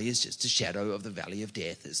 the valley is just a shadow of the valley of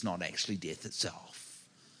death. It's not actually death itself.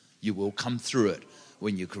 You will come through it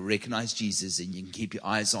when you can recognize Jesus and you can keep your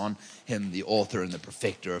eyes on Him, the author and the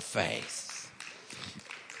perfecter of faith.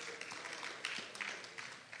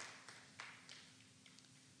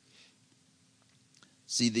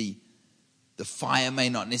 See, the fire may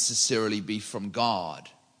not necessarily be from God,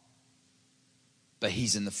 but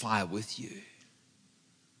He's in the fire with you.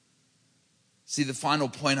 See, the final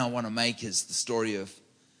point I want to make is the story of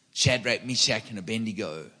Shadrach, Meshach, and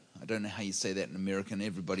Abednego. I don't know how you say that in American.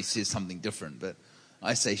 Everybody says something different, but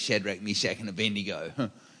I say Shadrach, Meshach, and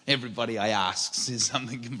Abednego. Everybody I ask says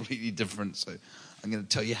something completely different. So I'm going to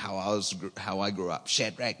tell you how I grew up.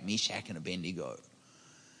 Shadrach, Meshach, and Abednego.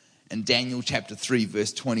 in Daniel chapter 3,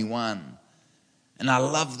 verse 21. And I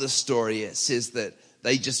love this story. It says that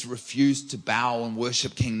they just refused to bow and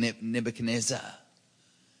worship King Nebuchadnezzar.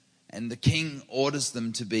 And the king orders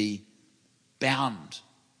them to be bound.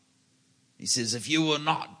 He says, if you will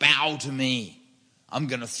not bow to me, I'm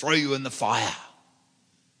going to throw you in the fire.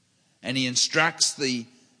 And he instructs the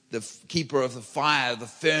keeper of the fire, the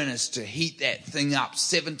furnace, to heat that thing up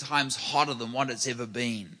 7 times hotter than what it's ever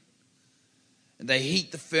been. And they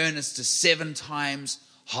heat the furnace to 7 times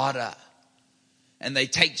hotter. And they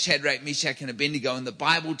take Shadrach, Meshach, and Abednego, and the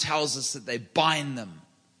Bible tells us that they bind them.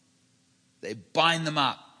 They bind them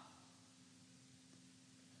up.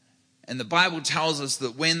 And the Bible tells us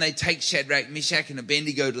that when they take Shadrach, Meshach, and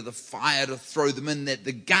Abednego to the fire to throw them in, that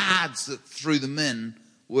the guards that threw them in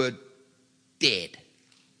were dead.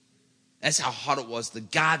 That's how hot it was. The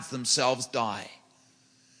guards themselves die.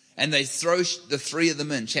 And they throw the 3 of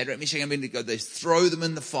them in, Shadrach, Meshach, and Abednego, they throw them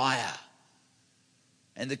in the fire.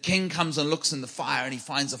 And the king comes and looks in the fire and he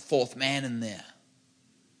finds a 4th man in there.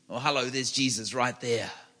 Oh, hello, there's Jesus right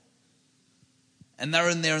there. And they're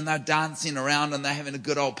in there and they're dancing around and they're having a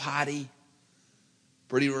good old party.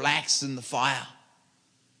 Pretty relaxed in the fire.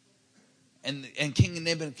 And King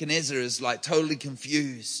Nebuchadnezzar is like totally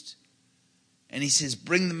confused. And he says,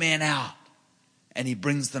 bring the man out. And he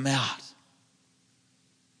brings them out.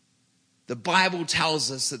 The Bible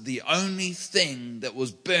tells us that the only thing that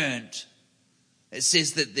was burnt, it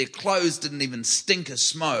says that their clothes didn't even stink of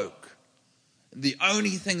smoke. The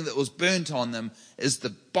only thing that was burnt on them is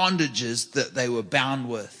the bondages that they were bound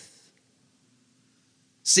with.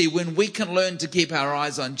 See, when we can learn to keep our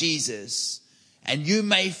eyes on Jesus, and you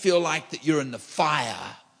may feel like that you're in the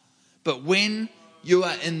fire, but when you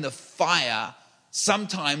are in the fire,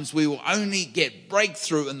 sometimes we will only get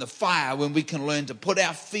breakthrough in the fire when we can learn to put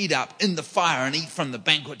our feet up in the fire and eat from the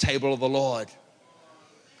banquet table of the Lord.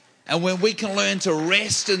 And when we can learn to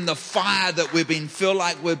rest in the fire that feel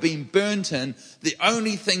like we're being burnt in, the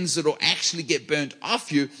only things that will actually get burnt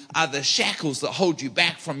off you are the shackles that hold you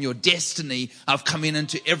back from your destiny of coming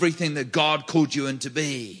into everything that God called you in to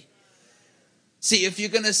be. See, if you're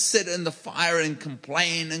going to sit in the fire and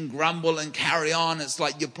complain and grumble and carry on, it's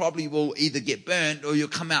like you probably will either get burnt or you'll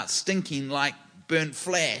come out stinking like burnt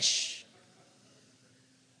flesh.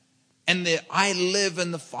 And I live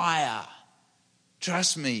in the fire.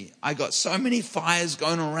 Trust me, I got so many fires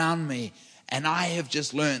going around me, and I have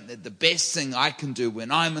just learned that the best thing I can do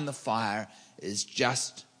when I'm in the fire is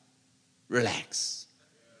just relax.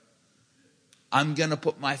 I'm going to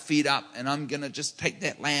put my feet up and I'm going to just take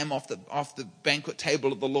that lamb off the banquet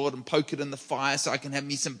table of the Lord and poke it in the fire so I can have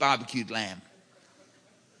me some barbecued lamb.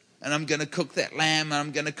 And I'm going to cook that lamb and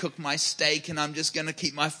I'm going to cook my steak and I'm just going to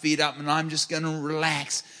keep my feet up and I'm just going to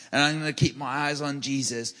relax and I'm going to keep my eyes on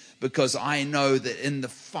Jesus because I know that in the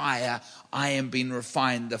fire I am being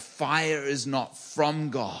refined. The fire is not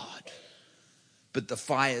from God, but the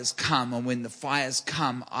fires come. And when the fires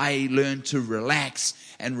come, I learn to relax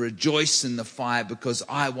and rejoice in the fire because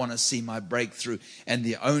I want to see my breakthrough. And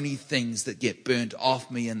the only things that get burnt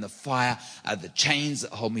off me in the fire are the chains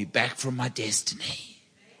that hold me back from my destiny.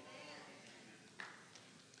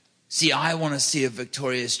 See, I want to see a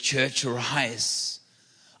victorious church arise.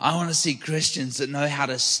 I want to see Christians that know how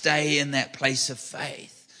to stay in that place of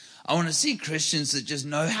faith. I want to see Christians that just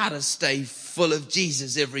know how to stay full of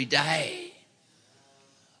Jesus every day.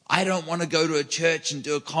 I don't want to go to a church and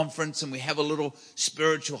do a conference and we have a little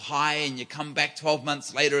spiritual high and you come back 12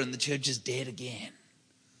 months later and the church is dead again.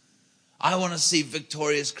 I want to see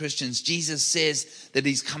victorious Christians. Jesus says that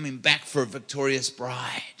he's coming back for a victorious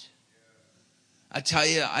bride. I tell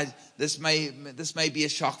you, this may be a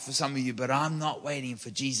shock for some of you, but I'm not waiting for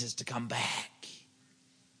Jesus to come back.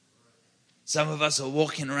 Some of us are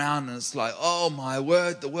walking around and it's like, oh my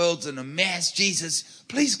word, the world's in a mess. Jesus,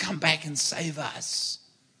 please come back and save us.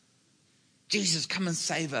 Jesus, come and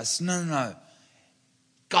save us. No.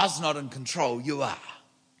 God's not in control. You are.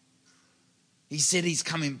 He said he's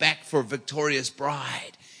coming back for a victorious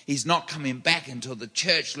bride. He's not coming back until the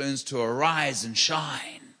church learns to arise and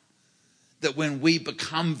shine. That when we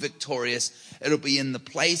become victorious, it'll be in the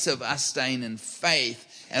place of us staying in faith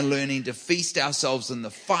and learning to feast ourselves in the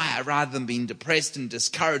fire rather than being depressed and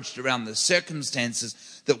discouraged around the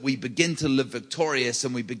circumstances, that we begin to live victorious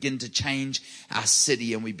and we begin to change our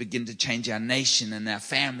city and we begin to change our nation and our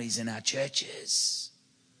families and our churches.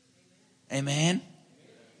 Amen?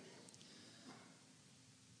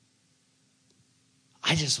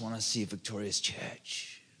 I just want to see a victorious church.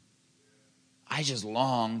 I just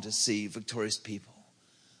long to see victorious people.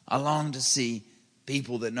 I long to see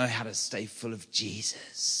people that know how to stay full of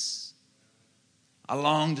Jesus. I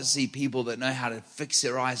long to see people that know how to fix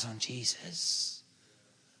their eyes on Jesus.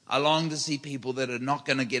 I long to see people that are not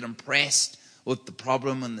going to get impressed with the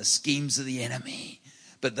problem and the schemes of the enemy,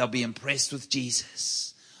 but they'll be impressed with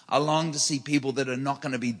Jesus. I long to see people that are not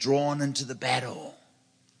going to be drawn into the battle,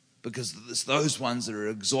 because it's those ones that are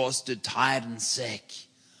exhausted, tired, and sick.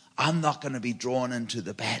 I'm not going to be drawn into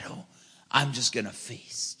the battle. I'm just going to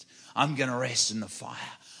feast. I'm going to rest in the fire.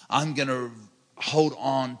 I'm going to hold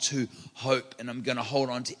on to hope, and I'm going to hold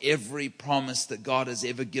on to every promise that God has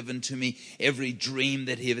ever given to me, every dream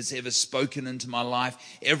that He has ever spoken into my life,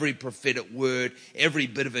 every prophetic word, every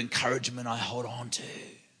bit of encouragement I hold on to.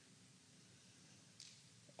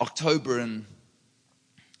 October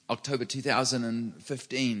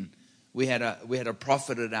 2015, we had a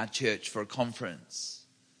prophet at our church for a conference,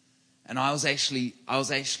 and I was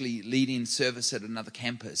actually leading service at another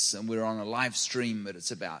campus, and we're on a live stream, but it's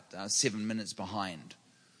about 7 minutes behind.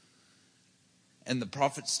 And the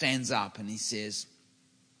prophet stands up and he said,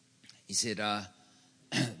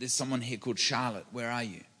 "There's someone here called Charlotte. Where are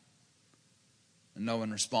you?" And no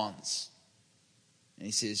one responds. And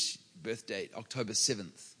he says, "Birth date, October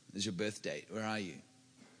 7th is your birth date. Where are you?"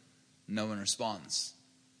 No one responds.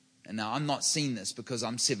 And now I'm not seeing this because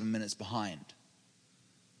I'm 7 minutes behind.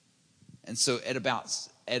 And so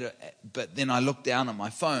but then I look down at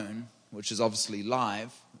my phone, which is obviously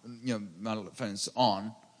live, my phone's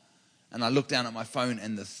on, and I look down at my phone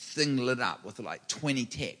and the thing lit up with like 20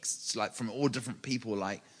 texts, like from all different people,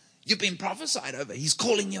 like, "You've been prophesied over. He's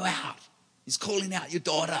calling you out. He's calling out your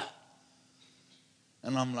daughter."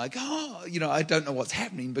 And I'm like, I don't know what's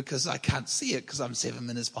happening because I can't see it because I'm 7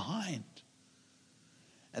 minutes behind.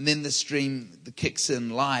 And then the stream kicks in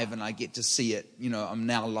live and I get to see it. I'm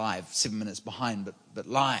now live, 7 minutes behind, but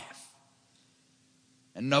live.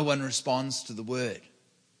 And no one responds to the word.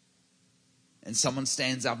 And someone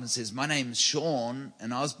stands up and says, "My name's Sean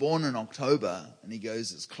and I was born in October." And he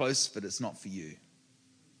goes, "It's close, but it's not for you."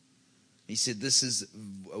 He said, "This is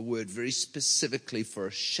a word very specifically for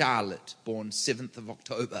a Charlotte born 7th of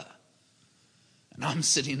October. And I'm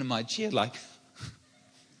sitting in my chair like,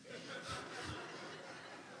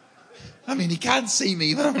 he can't see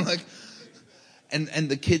me, but I'm like, and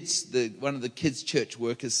one of the kids' church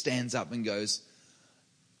workers stands up and goes,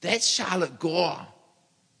 "That's Charlotte Gore.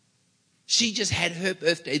 She just had her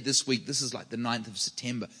birthday this week." This is like the 9th of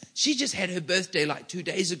September. "She just had her birthday like 2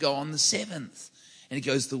 days ago on the 7th. And he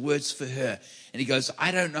goes, "The word's for her." And he goes,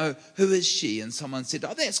 "I don't know, who is she?" And someone said,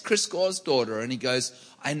 "Oh, that's Chris Gore's daughter." And he goes,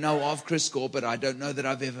 "I know of Chris Gore, but I don't know that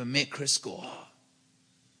I've ever met Chris Gore."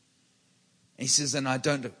 And he says, "And I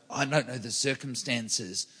don't know the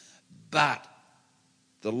circumstances, but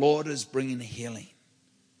the Lord is bringing a healing.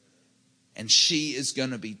 And she is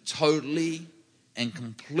going to be totally and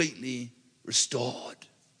completely restored."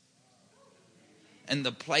 And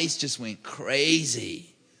the place just went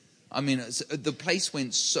crazy. The place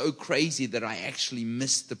went so crazy that I actually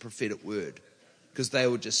missed the prophetic word because they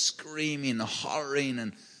were just screaming and hollering.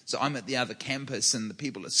 And so I'm at the other campus and the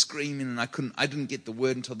people are screaming, and I didn't get the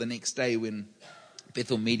word until the next day when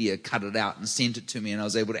Bethel Media cut it out and sent it to me, and I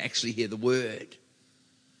was able to actually hear the word.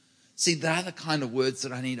 See, they're the kind of words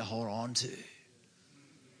that I need to hold on to.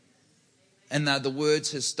 And they're the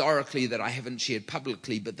words historically that I haven't shared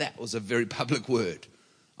publicly, but that was a very public word.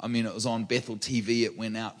 It was on Bethel TV. It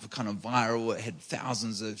went out for kind of viral. It had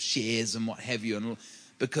thousands of shares and what have you. And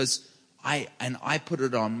because I put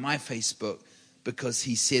it on my Facebook because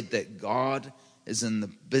he said that God is in the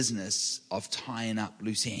business of tying up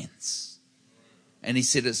loose ends. And he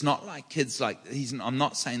said it's not like kids I'm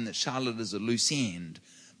not saying that Charlotte is a loose end,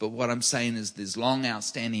 but what I'm saying is there's long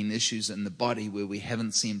outstanding issues in the body where we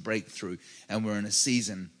haven't seen breakthrough, and we're in a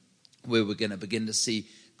season where we're going to begin to see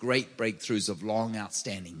great breakthroughs of long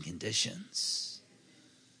outstanding conditions.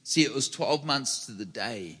 See, it was 12 months to the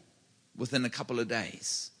day within a couple of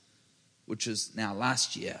days, which is now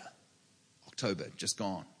last year, October, just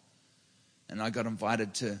gone. And I got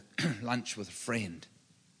invited to lunch with a friend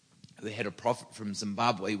who had a prophet from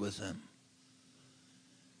Zimbabwe with him.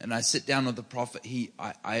 And I sit down with the prophet.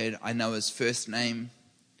 I know his first name.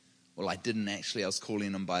 Well, I didn't actually. I was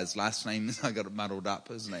calling him by his last name. I got it muddled up,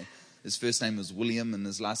 isn't it? His first name was William and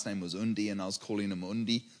his last name was Undi, and I was calling him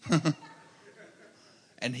Undi.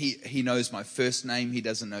 And he knows my first name. He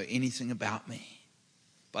doesn't know anything about me.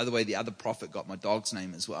 By the way, the other prophet got my dog's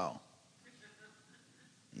name as well.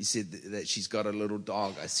 He said that she's got a little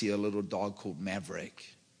dog. I see a little dog called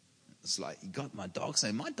Maverick. It's like, "You got my dog's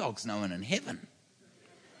name? My dog's no one in heaven."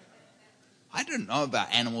 I didn't know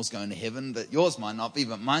about animals going to heaven, but yours might not be,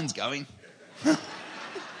 but mine's going.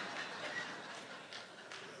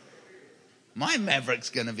 My Maverick's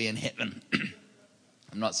going to be in heaven.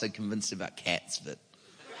 I'm not so convinced about cats, but...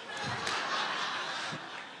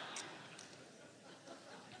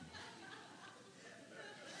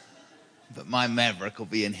 But my Maverick will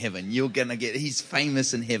be in heaven. He's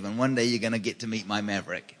famous in heaven. One day you're going to get to meet my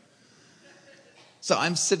Maverick. So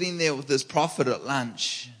I'm sitting there with this prophet at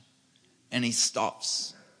lunch, and he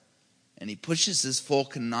stops, and he pushes his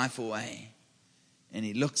fork and knife away, and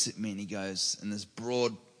he looks at me and he goes, in this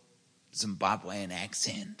broad Zimbabwean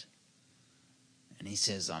accent, and he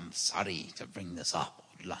says, I'm sorry to bring this up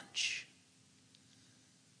at lunch.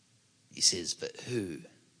 He says, but who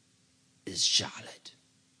is Charlotte?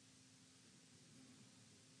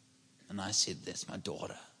 And I said, that's my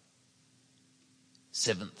daughter.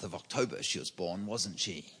 7th of October she was born, wasn't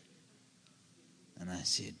she? And I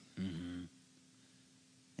said, mm-hmm.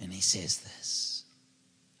 And he says this,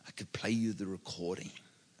 I could play you the recording.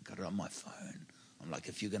 I got it on my phone. I'm like,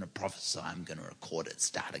 if you're going to prophesy, I'm going to record it.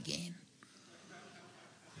 Start again.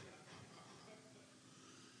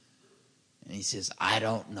 And he says, I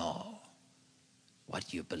don't know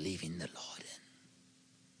what you believe in the Lord in.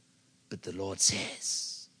 But the Lord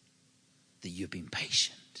says that you've been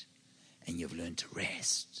patient and you've learned to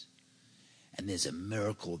rest. And there's a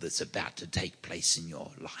miracle that's about to take place in your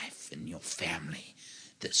life, in your family,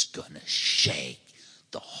 that's going to shake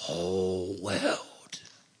the whole world.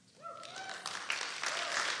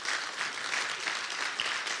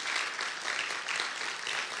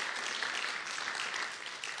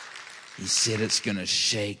 He said it's going to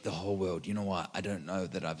shake the whole world. You know what? I don't know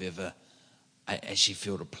that I actually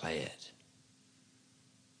feel to play it.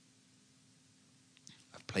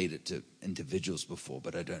 I've played it to individuals before,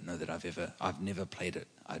 but I don't know that I've never played it.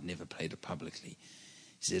 I've never played it publicly.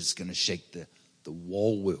 He said it's going to shake the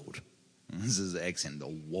whole world. This is the accent, the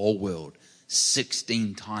whole world.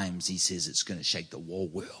 16 times he says it's going to shake the whole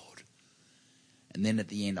world. And then at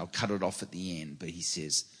the end, I'll cut it off at the end, but he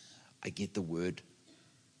says, I get the word.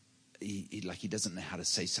 He doesn't know how to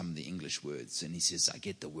say some of the English words. And he says, I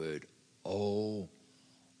get the word, orara.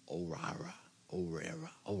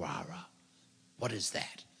 What is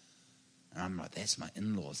that? And I'm like, that's my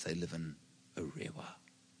in-laws. They live in Orewa,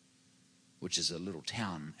 which is a little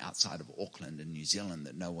town outside of Auckland in New Zealand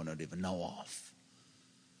that no one would ever know of.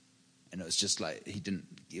 And it was just like, he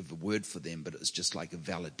didn't give a word for them, but it was just like a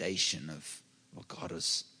validation of what God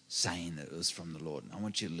was saying, that it was from the Lord. And I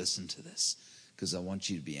want you to listen to this, because I want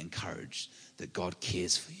you to be encouraged that God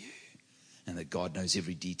cares for you and that God knows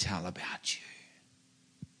every detail about you.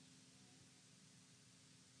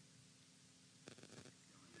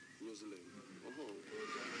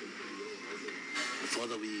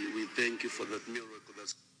 Father, we thank you for that miracle.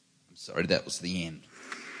 I'm sorry, that was the end.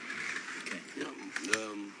 Okay. Yeah,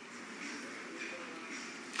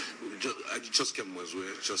 I just came as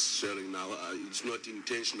we're just sharing now. It's not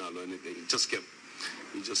intentional or anything. It just came.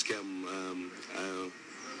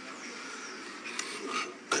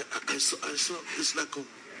 I saw. It's like a.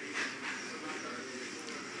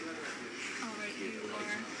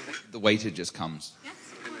 The waiter just comes. Yes,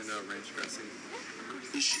 And then ranch dressing.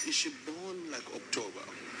 Is she born like October?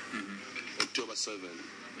 Mm-hmm. October 7.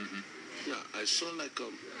 Mm-hmm. Yeah, I saw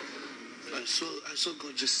I saw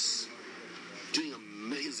God just doing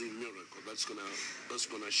amazing miracle. That's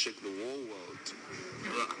gonna shake the whole world.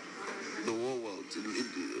 The whole world.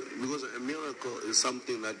 Because a miracle is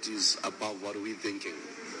something that is above what we're thinking.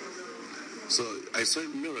 So I saw a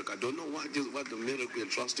miracle. I don't know what the miracle you're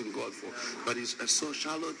trusting God for, but I saw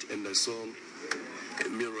Charlotte and I saw a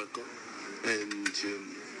miracle, and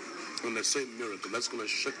I saw a miracle that's gonna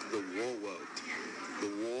shake the whole world, the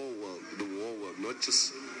whole world, the whole world, not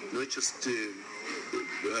just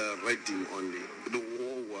Reading only, the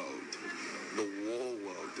whole world, the whole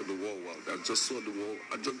world, the whole world. I just saw the whole.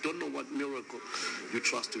 I don't know what miracle you're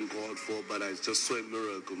trusting God for, but I just saw a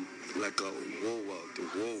miracle, like a whole world, the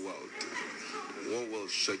whole world. Whole world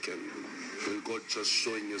shaken, and God just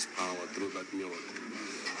showing His power through that miracle.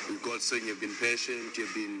 And God saying you've been patient,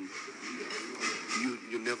 you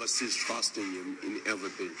never cease trusting Him in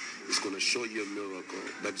everything. He's going to show you a miracle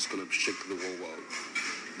that is going to shake the whole world,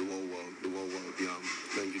 the whole world, the whole world. Yeah,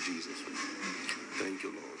 thank you, Jesus. Thank you,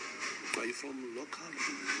 Lord. Are you from local?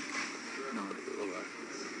 No. All right.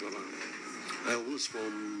 I was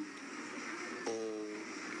from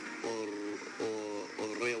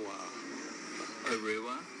Orewa.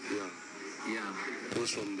 Orewa? Yeah. Yeah. Who's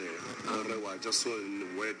from there? Orewa. I just saw in the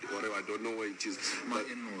word Orewa. I don't know where it is. My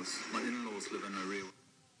in-laws live in Orewa.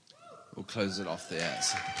 We'll close it off there.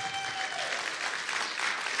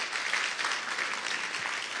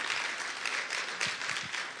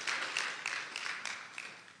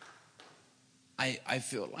 I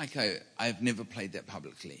feel like I've never played that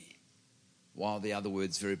publicly. while the other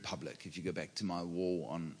word's very public. If you go back to my wall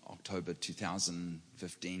on October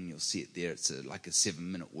 2015, you'll see it there. It's like a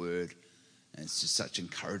 7-minute word, and it's just such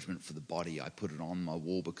encouragement for the body. I put it on my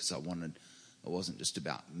wall because it wasn't just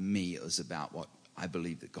about me, it was about what I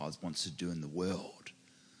believe that God wants to do in the world,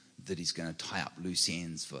 that he's going to tie up loose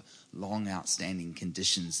ends for long outstanding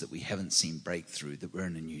conditions that we haven't seen breakthrough, that we're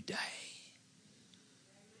in a new day.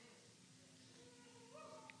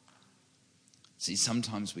 See,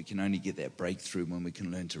 sometimes we can only get that breakthrough when we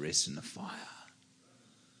can learn to rest in the fire.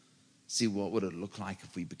 See, what would it look like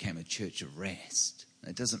if we became a church of rest?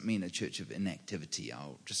 It doesn't mean a church of inactivity.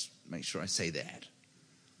 I'll just make sure I say that.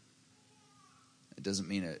 It doesn't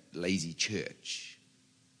mean a lazy church.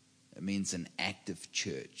 It means an active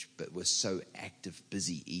church, but we're so active,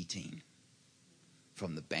 busy eating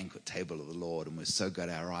from the banquet table of the Lord, and we've so got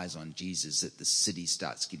our eyes on Jesus that the city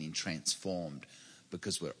starts getting transformed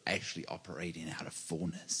because we're actually operating out of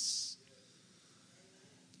fullness.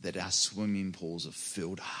 That our swimming pools are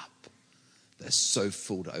filled up. They're so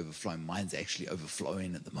full to overflow. Mine's actually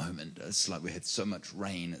overflowing at the moment. It's like we had so much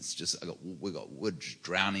rain. It's just, we got wood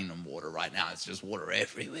drowning in water right now. It's just water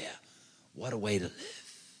everywhere. What a way to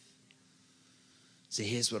live. So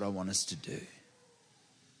here's what I want us to do.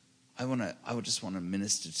 I just want to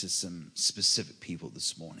minister to some specific people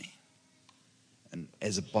this morning. And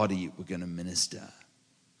as a body, we're going to minister.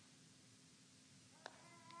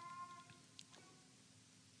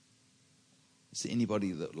 Is there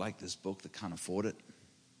anybody that like this book that can't afford it?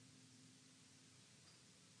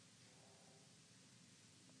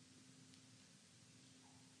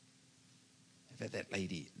 I've had that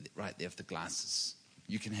lady right there with the glasses.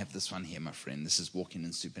 You can have this one here, my friend. This is Walking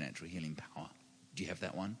in Supernatural Healing Power. Do you have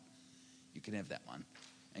that one? You can have that one.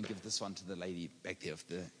 And give this one to the lady back there with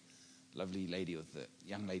the lovely lady with the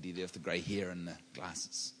young lady there with the grey hair and the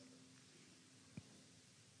glasses.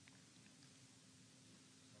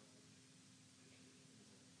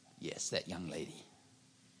 Yes, that young lady.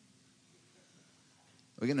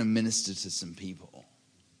 We're going to minister to some people.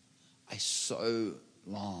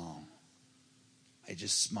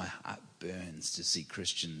 My heart burns to see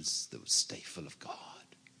Christians that would stay full of God.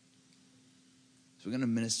 So we're going to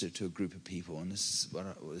minister to a group of people, and this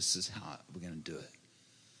is how we're going to do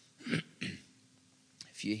it.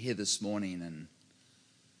 If you're here this morning and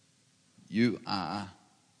you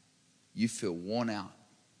feel worn out,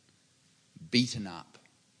 beaten up,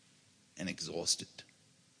 and exhausted,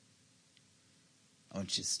 I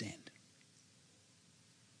want you to stand.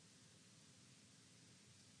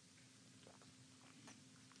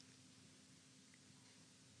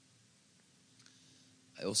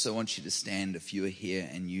 I also want you to stand if you are here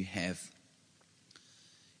and you have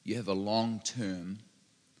a long-term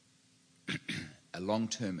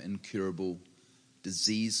incurable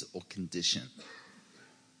disease or condition.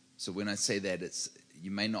 So when I say that,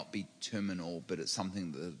 you may not be terminal, but it's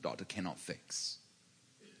something that the doctor cannot fix.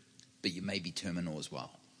 But you may be terminal as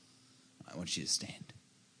well. I want you to stand.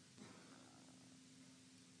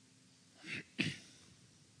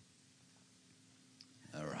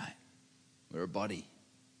 All right. We're a body.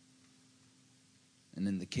 And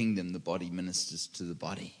in the kingdom, the body ministers to the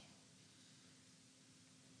body.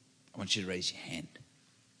 I want you to raise your hand.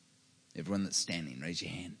 Everyone that's standing, raise your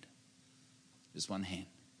hand. Just one hand.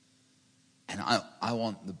 And I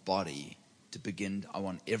want the body to begin. I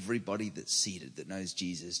want everybody that's seated that knows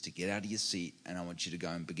Jesus to get out of your seat, and I want you to go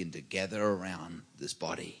and begin to gather around this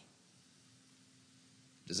body.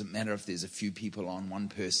 Doesn't matter if there's a few people on one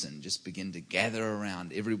person. Just begin to gather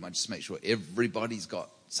around everyone. Just make sure everybody's got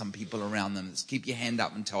some people around them. Just keep your hand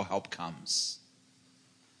up until help comes.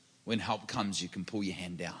 When help comes, you can pull your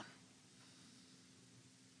hand down.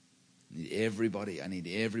 I need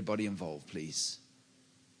everybody involved, please.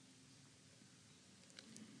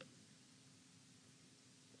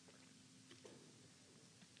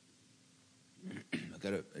 I've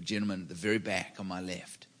got a gentleman at the very back on my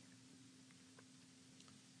left.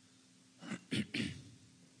 You've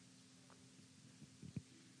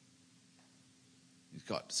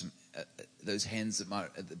got some those hands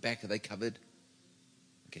at the back. Are they covered?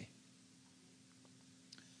 Okay.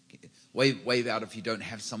 Wave out if you don't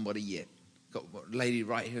have somebody yet. Got a lady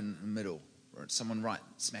right here in the middle, or someone right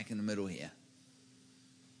smack in the middle here.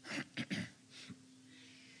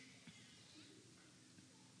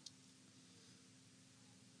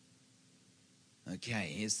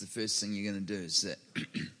 Okay, here's the first thing you're going to do is that you're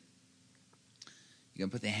going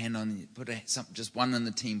to put their hand on, just one on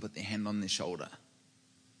the team, put their hand on their shoulder.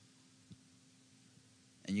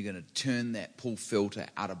 And you're going to turn that pull filter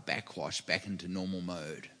out of backwash back into normal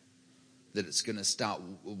mode. That it's going to it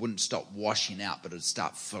wouldn't stop washing out, but it'd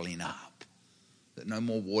start filling up. That no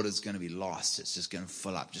more water is going to be lost. It's just going to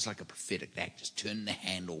fill up, just like a prophetic act. Just turn the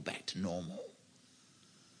handle back to normal.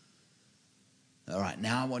 All right,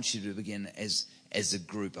 now I want you to begin as a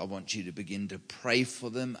group. I want you to begin to pray for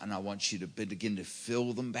them, and I want you to begin to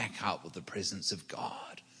fill them back up with the presence of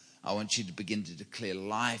God. I want you to begin to declare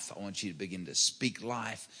life. I want you to begin to speak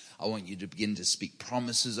life. I want you to begin to speak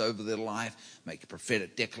promises over their life, make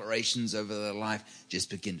prophetic declarations over their life.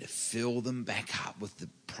 Just begin to fill them back up with the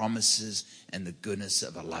promises and the goodness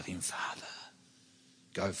of a loving Father.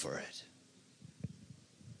 Go for it.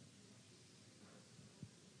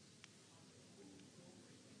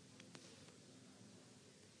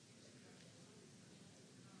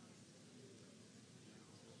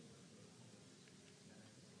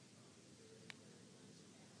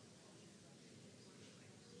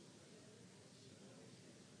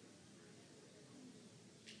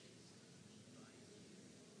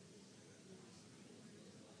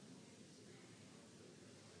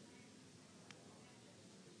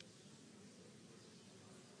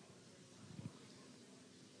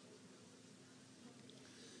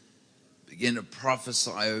 Begin to prophesy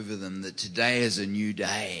over them that today is a new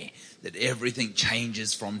day, that everything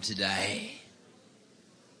changes from today.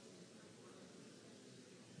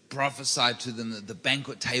 Prophesy to them that the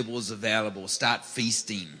banquet table is available. Start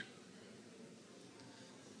feasting.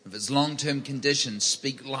 If it's long-term conditions,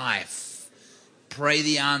 speak life. Pray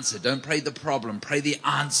the answer. Don't pray the problem. Pray the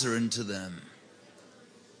answer into them.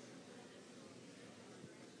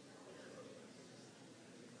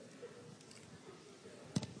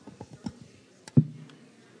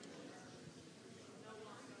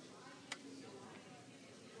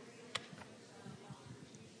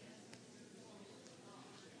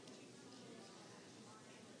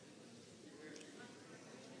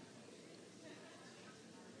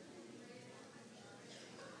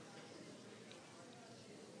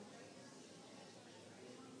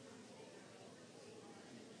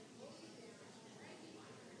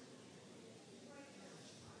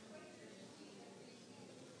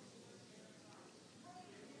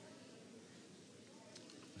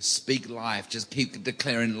 Speak life. Just keep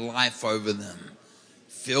declaring life over them.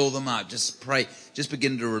 Fill them up. Just pray. Just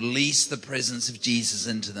begin to release the presence of Jesus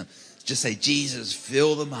into them. Just say, Jesus,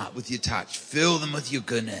 fill them up with your touch. Fill them with your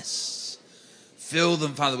goodness. Fill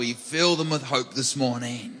them, Father. Will you fill them with hope this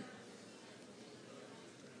morning?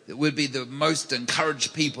 That we'd be the most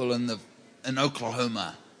encouraged people in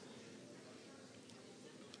Oklahoma.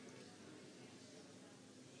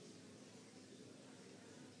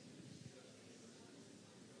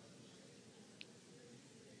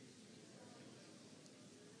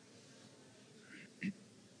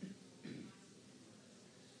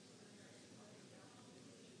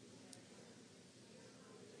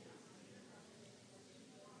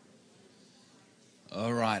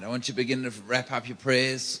 All right, I want you to begin to wrap up your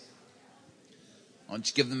prayers. I want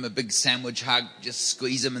you to give them a big sandwich hug. Just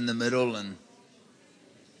squeeze them in the middle and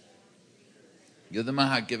give them a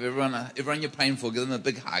hug. Give everyone you're praying for, give them a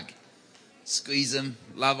big hug. Squeeze them,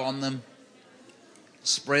 love on them.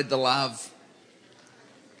 Spread the love.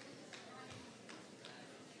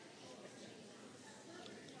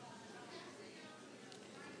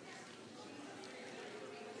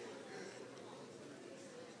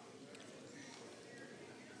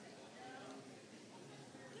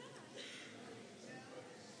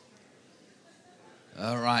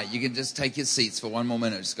 All right, you can just take your seats for one more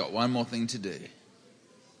minute. Just got one more thing to do.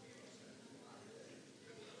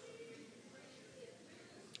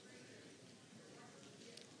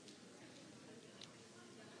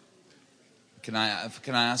 Can I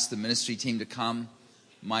ask the ministry team to come?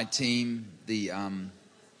 My team, the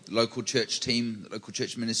local church team, the local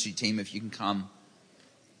church ministry team, if you can come.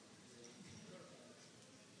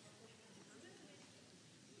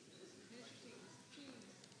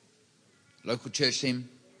 Local church team,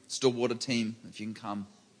 Stillwater team, if you can come.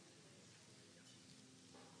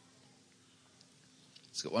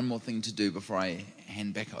 Just got one more thing to do before I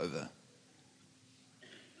hand back over.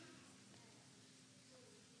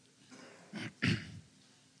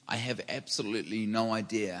 I have absolutely no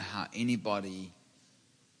idea how anybody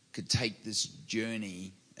could take this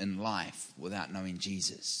journey in life without knowing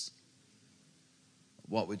Jesus.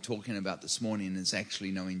 What we're talking about this morning is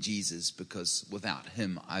actually knowing Jesus, because without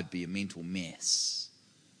him, I'd be a mental mess.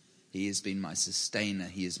 He has been my sustainer.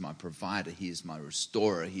 He is my provider. He is my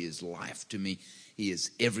restorer. He is life to me. He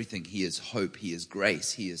is everything. He is hope. He is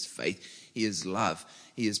grace. He is faith. He is love.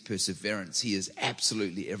 He is perseverance. He is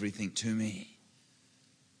absolutely everything to me.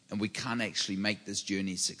 And we can't actually make this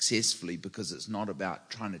journey successfully because it's not about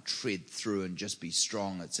trying to tread through and just be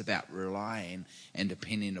strong. It's about relying and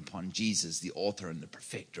depending upon Jesus, the author and the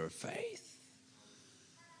perfecter of faith.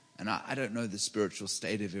 And I don't know the spiritual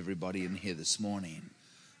state of everybody in here this morning,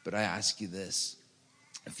 but I ask you this.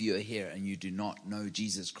 If you're here and you do not know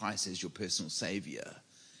Jesus Christ as your personal Savior,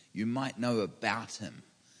 you might know about him.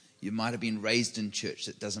 You might have been raised in church.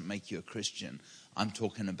 That doesn't make you a Christian. I'm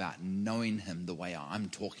talking about knowing him the way I'm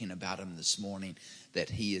talking about him this morning,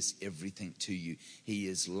 that he is everything to you. He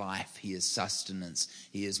is life. He is sustenance.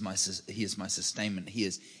 He is my sustainment. He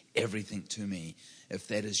is everything to me. If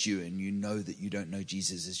that is you and you know that you don't know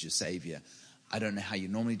Jesus as your Savior, I don't know how you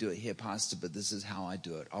normally do it here, Pastor, but this is how I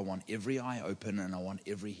do it. I want every eye open and I want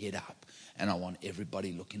every head up and I want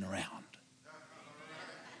everybody looking around.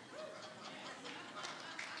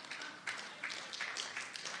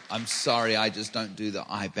 I'm sorry, I just don't do the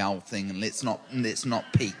eyebrow thing, and let's not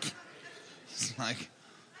peek. It's like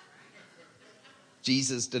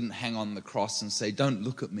Jesus didn't hang on the cross and say, "Don't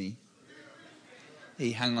look at me."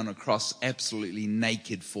 He hung on a cross absolutely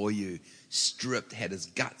naked for you, stripped, had his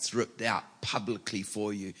guts ripped out publicly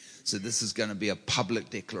for you. So this is going to be a public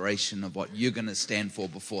declaration of what you're going to stand for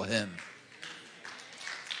before him.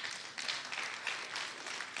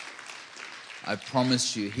 I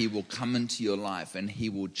promise you, he will come into your life and he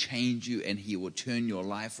will change you and he will turn your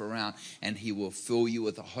life around and he will fill you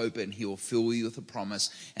with a hope and he will fill you with a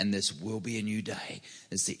promise, and this will be a new day.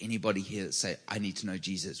 Is there anybody here that say, "I need to know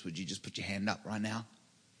Jesus"? Would you just put your hand up right now?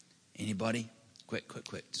 Anybody? Quick.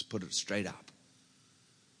 Just put it straight up.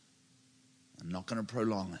 I'm not going to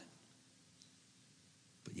prolong it.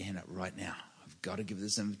 Put your hand up right now. I've got to give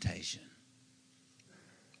this invitation.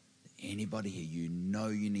 Anybody here, you know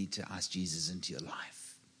you need to ask Jesus into your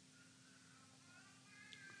life.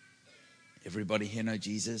 Everybody here know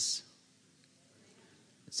Jesus?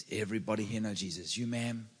 Does everybody here know Jesus? You,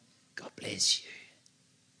 ma'am? God bless you.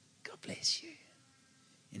 God bless you.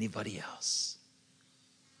 Anybody else?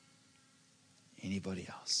 Anybody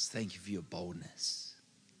else? Thank you for your boldness.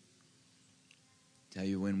 Tell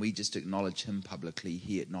you, when we just acknowledge him publicly,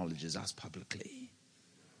 he acknowledges us publicly.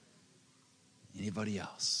 Anybody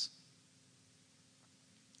else?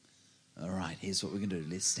 All right, here's what we're going to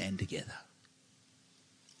do. Let's stand together.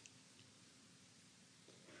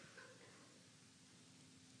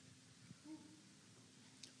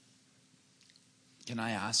 Can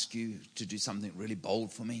I ask you to do something really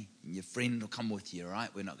bold for me? Your friend will come with you, all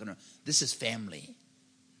right? We're not going to, this is family.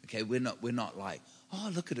 Okay, we're not like,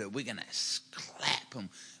 "Oh, look at it. We're going to clap and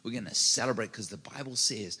we're going to celebrate," because the Bible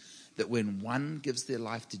says that when one gives their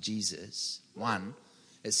life to Jesus,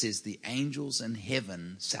 it says the angels in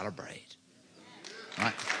heaven celebrate.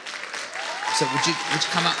 Right? So would you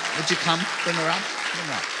come up? Would you come? Bring her up. Bring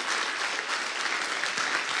her up.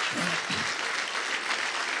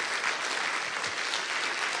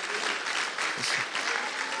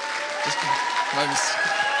 Just come over.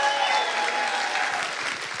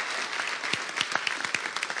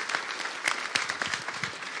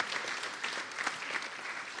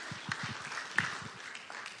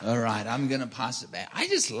 All right, I'm going to pass it back. I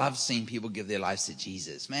just love seeing people give their lives to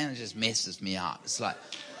Jesus. Man, it just messes me up. It's like,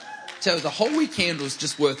 so the whole weekend was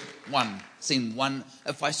just worth seeing one.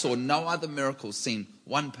 If I saw no other miracles, seeing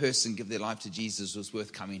one person give their life to Jesus was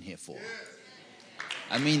worth coming here for.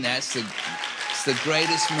 I mean, it's the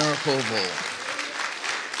greatest miracle of all.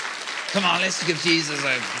 Come on, let's give Jesus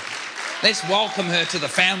let's welcome her to the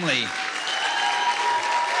family.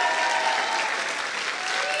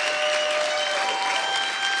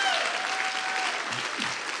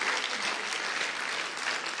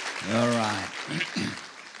 All right.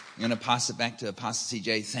 I'm going to pass it back to Pastor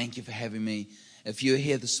CJ. Thank you for having me. If you're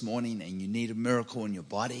here this morning and you need a miracle in your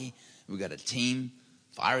body, we've got a team,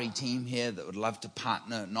 fiery team here that would love to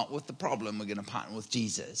partner, not with the problem, we're going to partner with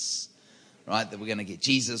Jesus. Right? That we're going to get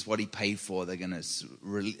Jesus what he paid for. They're going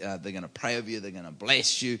to pray over you, they're going to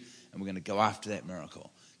bless you, and we're going to go after that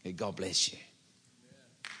miracle. Okay, God bless you.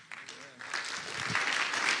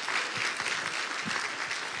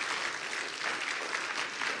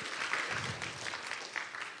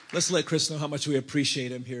 Let's let Chris know how much we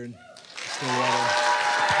appreciate him here in Stillwater.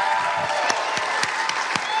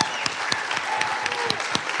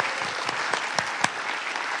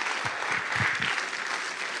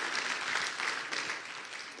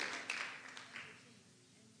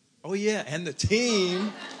 Oh, yeah, and the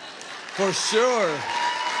team, for sure.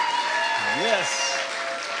 Yes.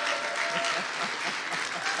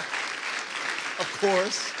 Of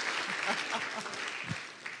course.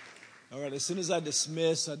 All right, as soon as I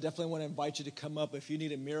dismiss, I definitely want to invite you to come up. If you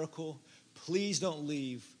need a miracle, please don't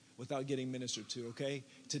leave without getting ministered to, okay?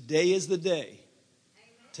 Today is the day.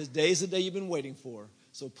 Today is the day you've been waiting for.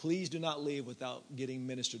 So please do not leave without getting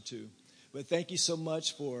ministered to. But thank you so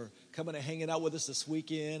much for coming and hanging out with us this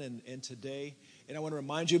weekend and today. And I want to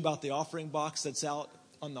remind you about the offering box that's out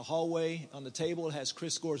on the hallway, on the table. It has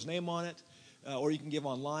Chris Gore's name on it. Or you can give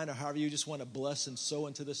online, or however you just want to bless and sow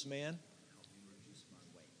into this man.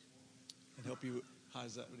 And help you,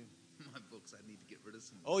 how's that? My books, I need to get rid of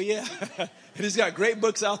some. Oh, yeah. And he's got great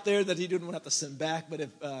books out there that he didn't have to send back,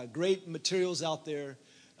 but great materials out there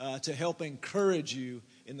to help encourage you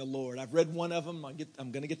in the Lord. I've read one of them.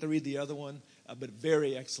 I'm going to get to read the other one, but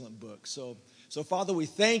very excellent book. So, Father, we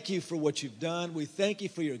thank you for what you've done. We thank you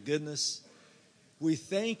for your goodness. We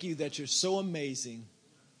thank you that you're so amazing.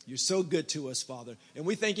 You're so good to us, Father. And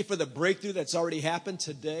we thank you for the breakthrough that's already happened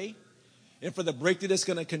today. And for the breakthrough that's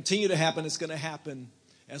going to continue to happen. It's going to happen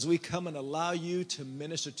as we come and allow you to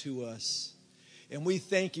minister to us. And we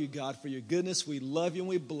thank you, God, for your goodness. We love you and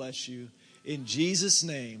we bless you. In Jesus'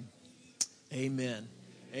 name, amen.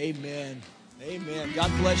 Amen. Amen.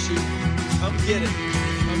 God bless you. Come get it.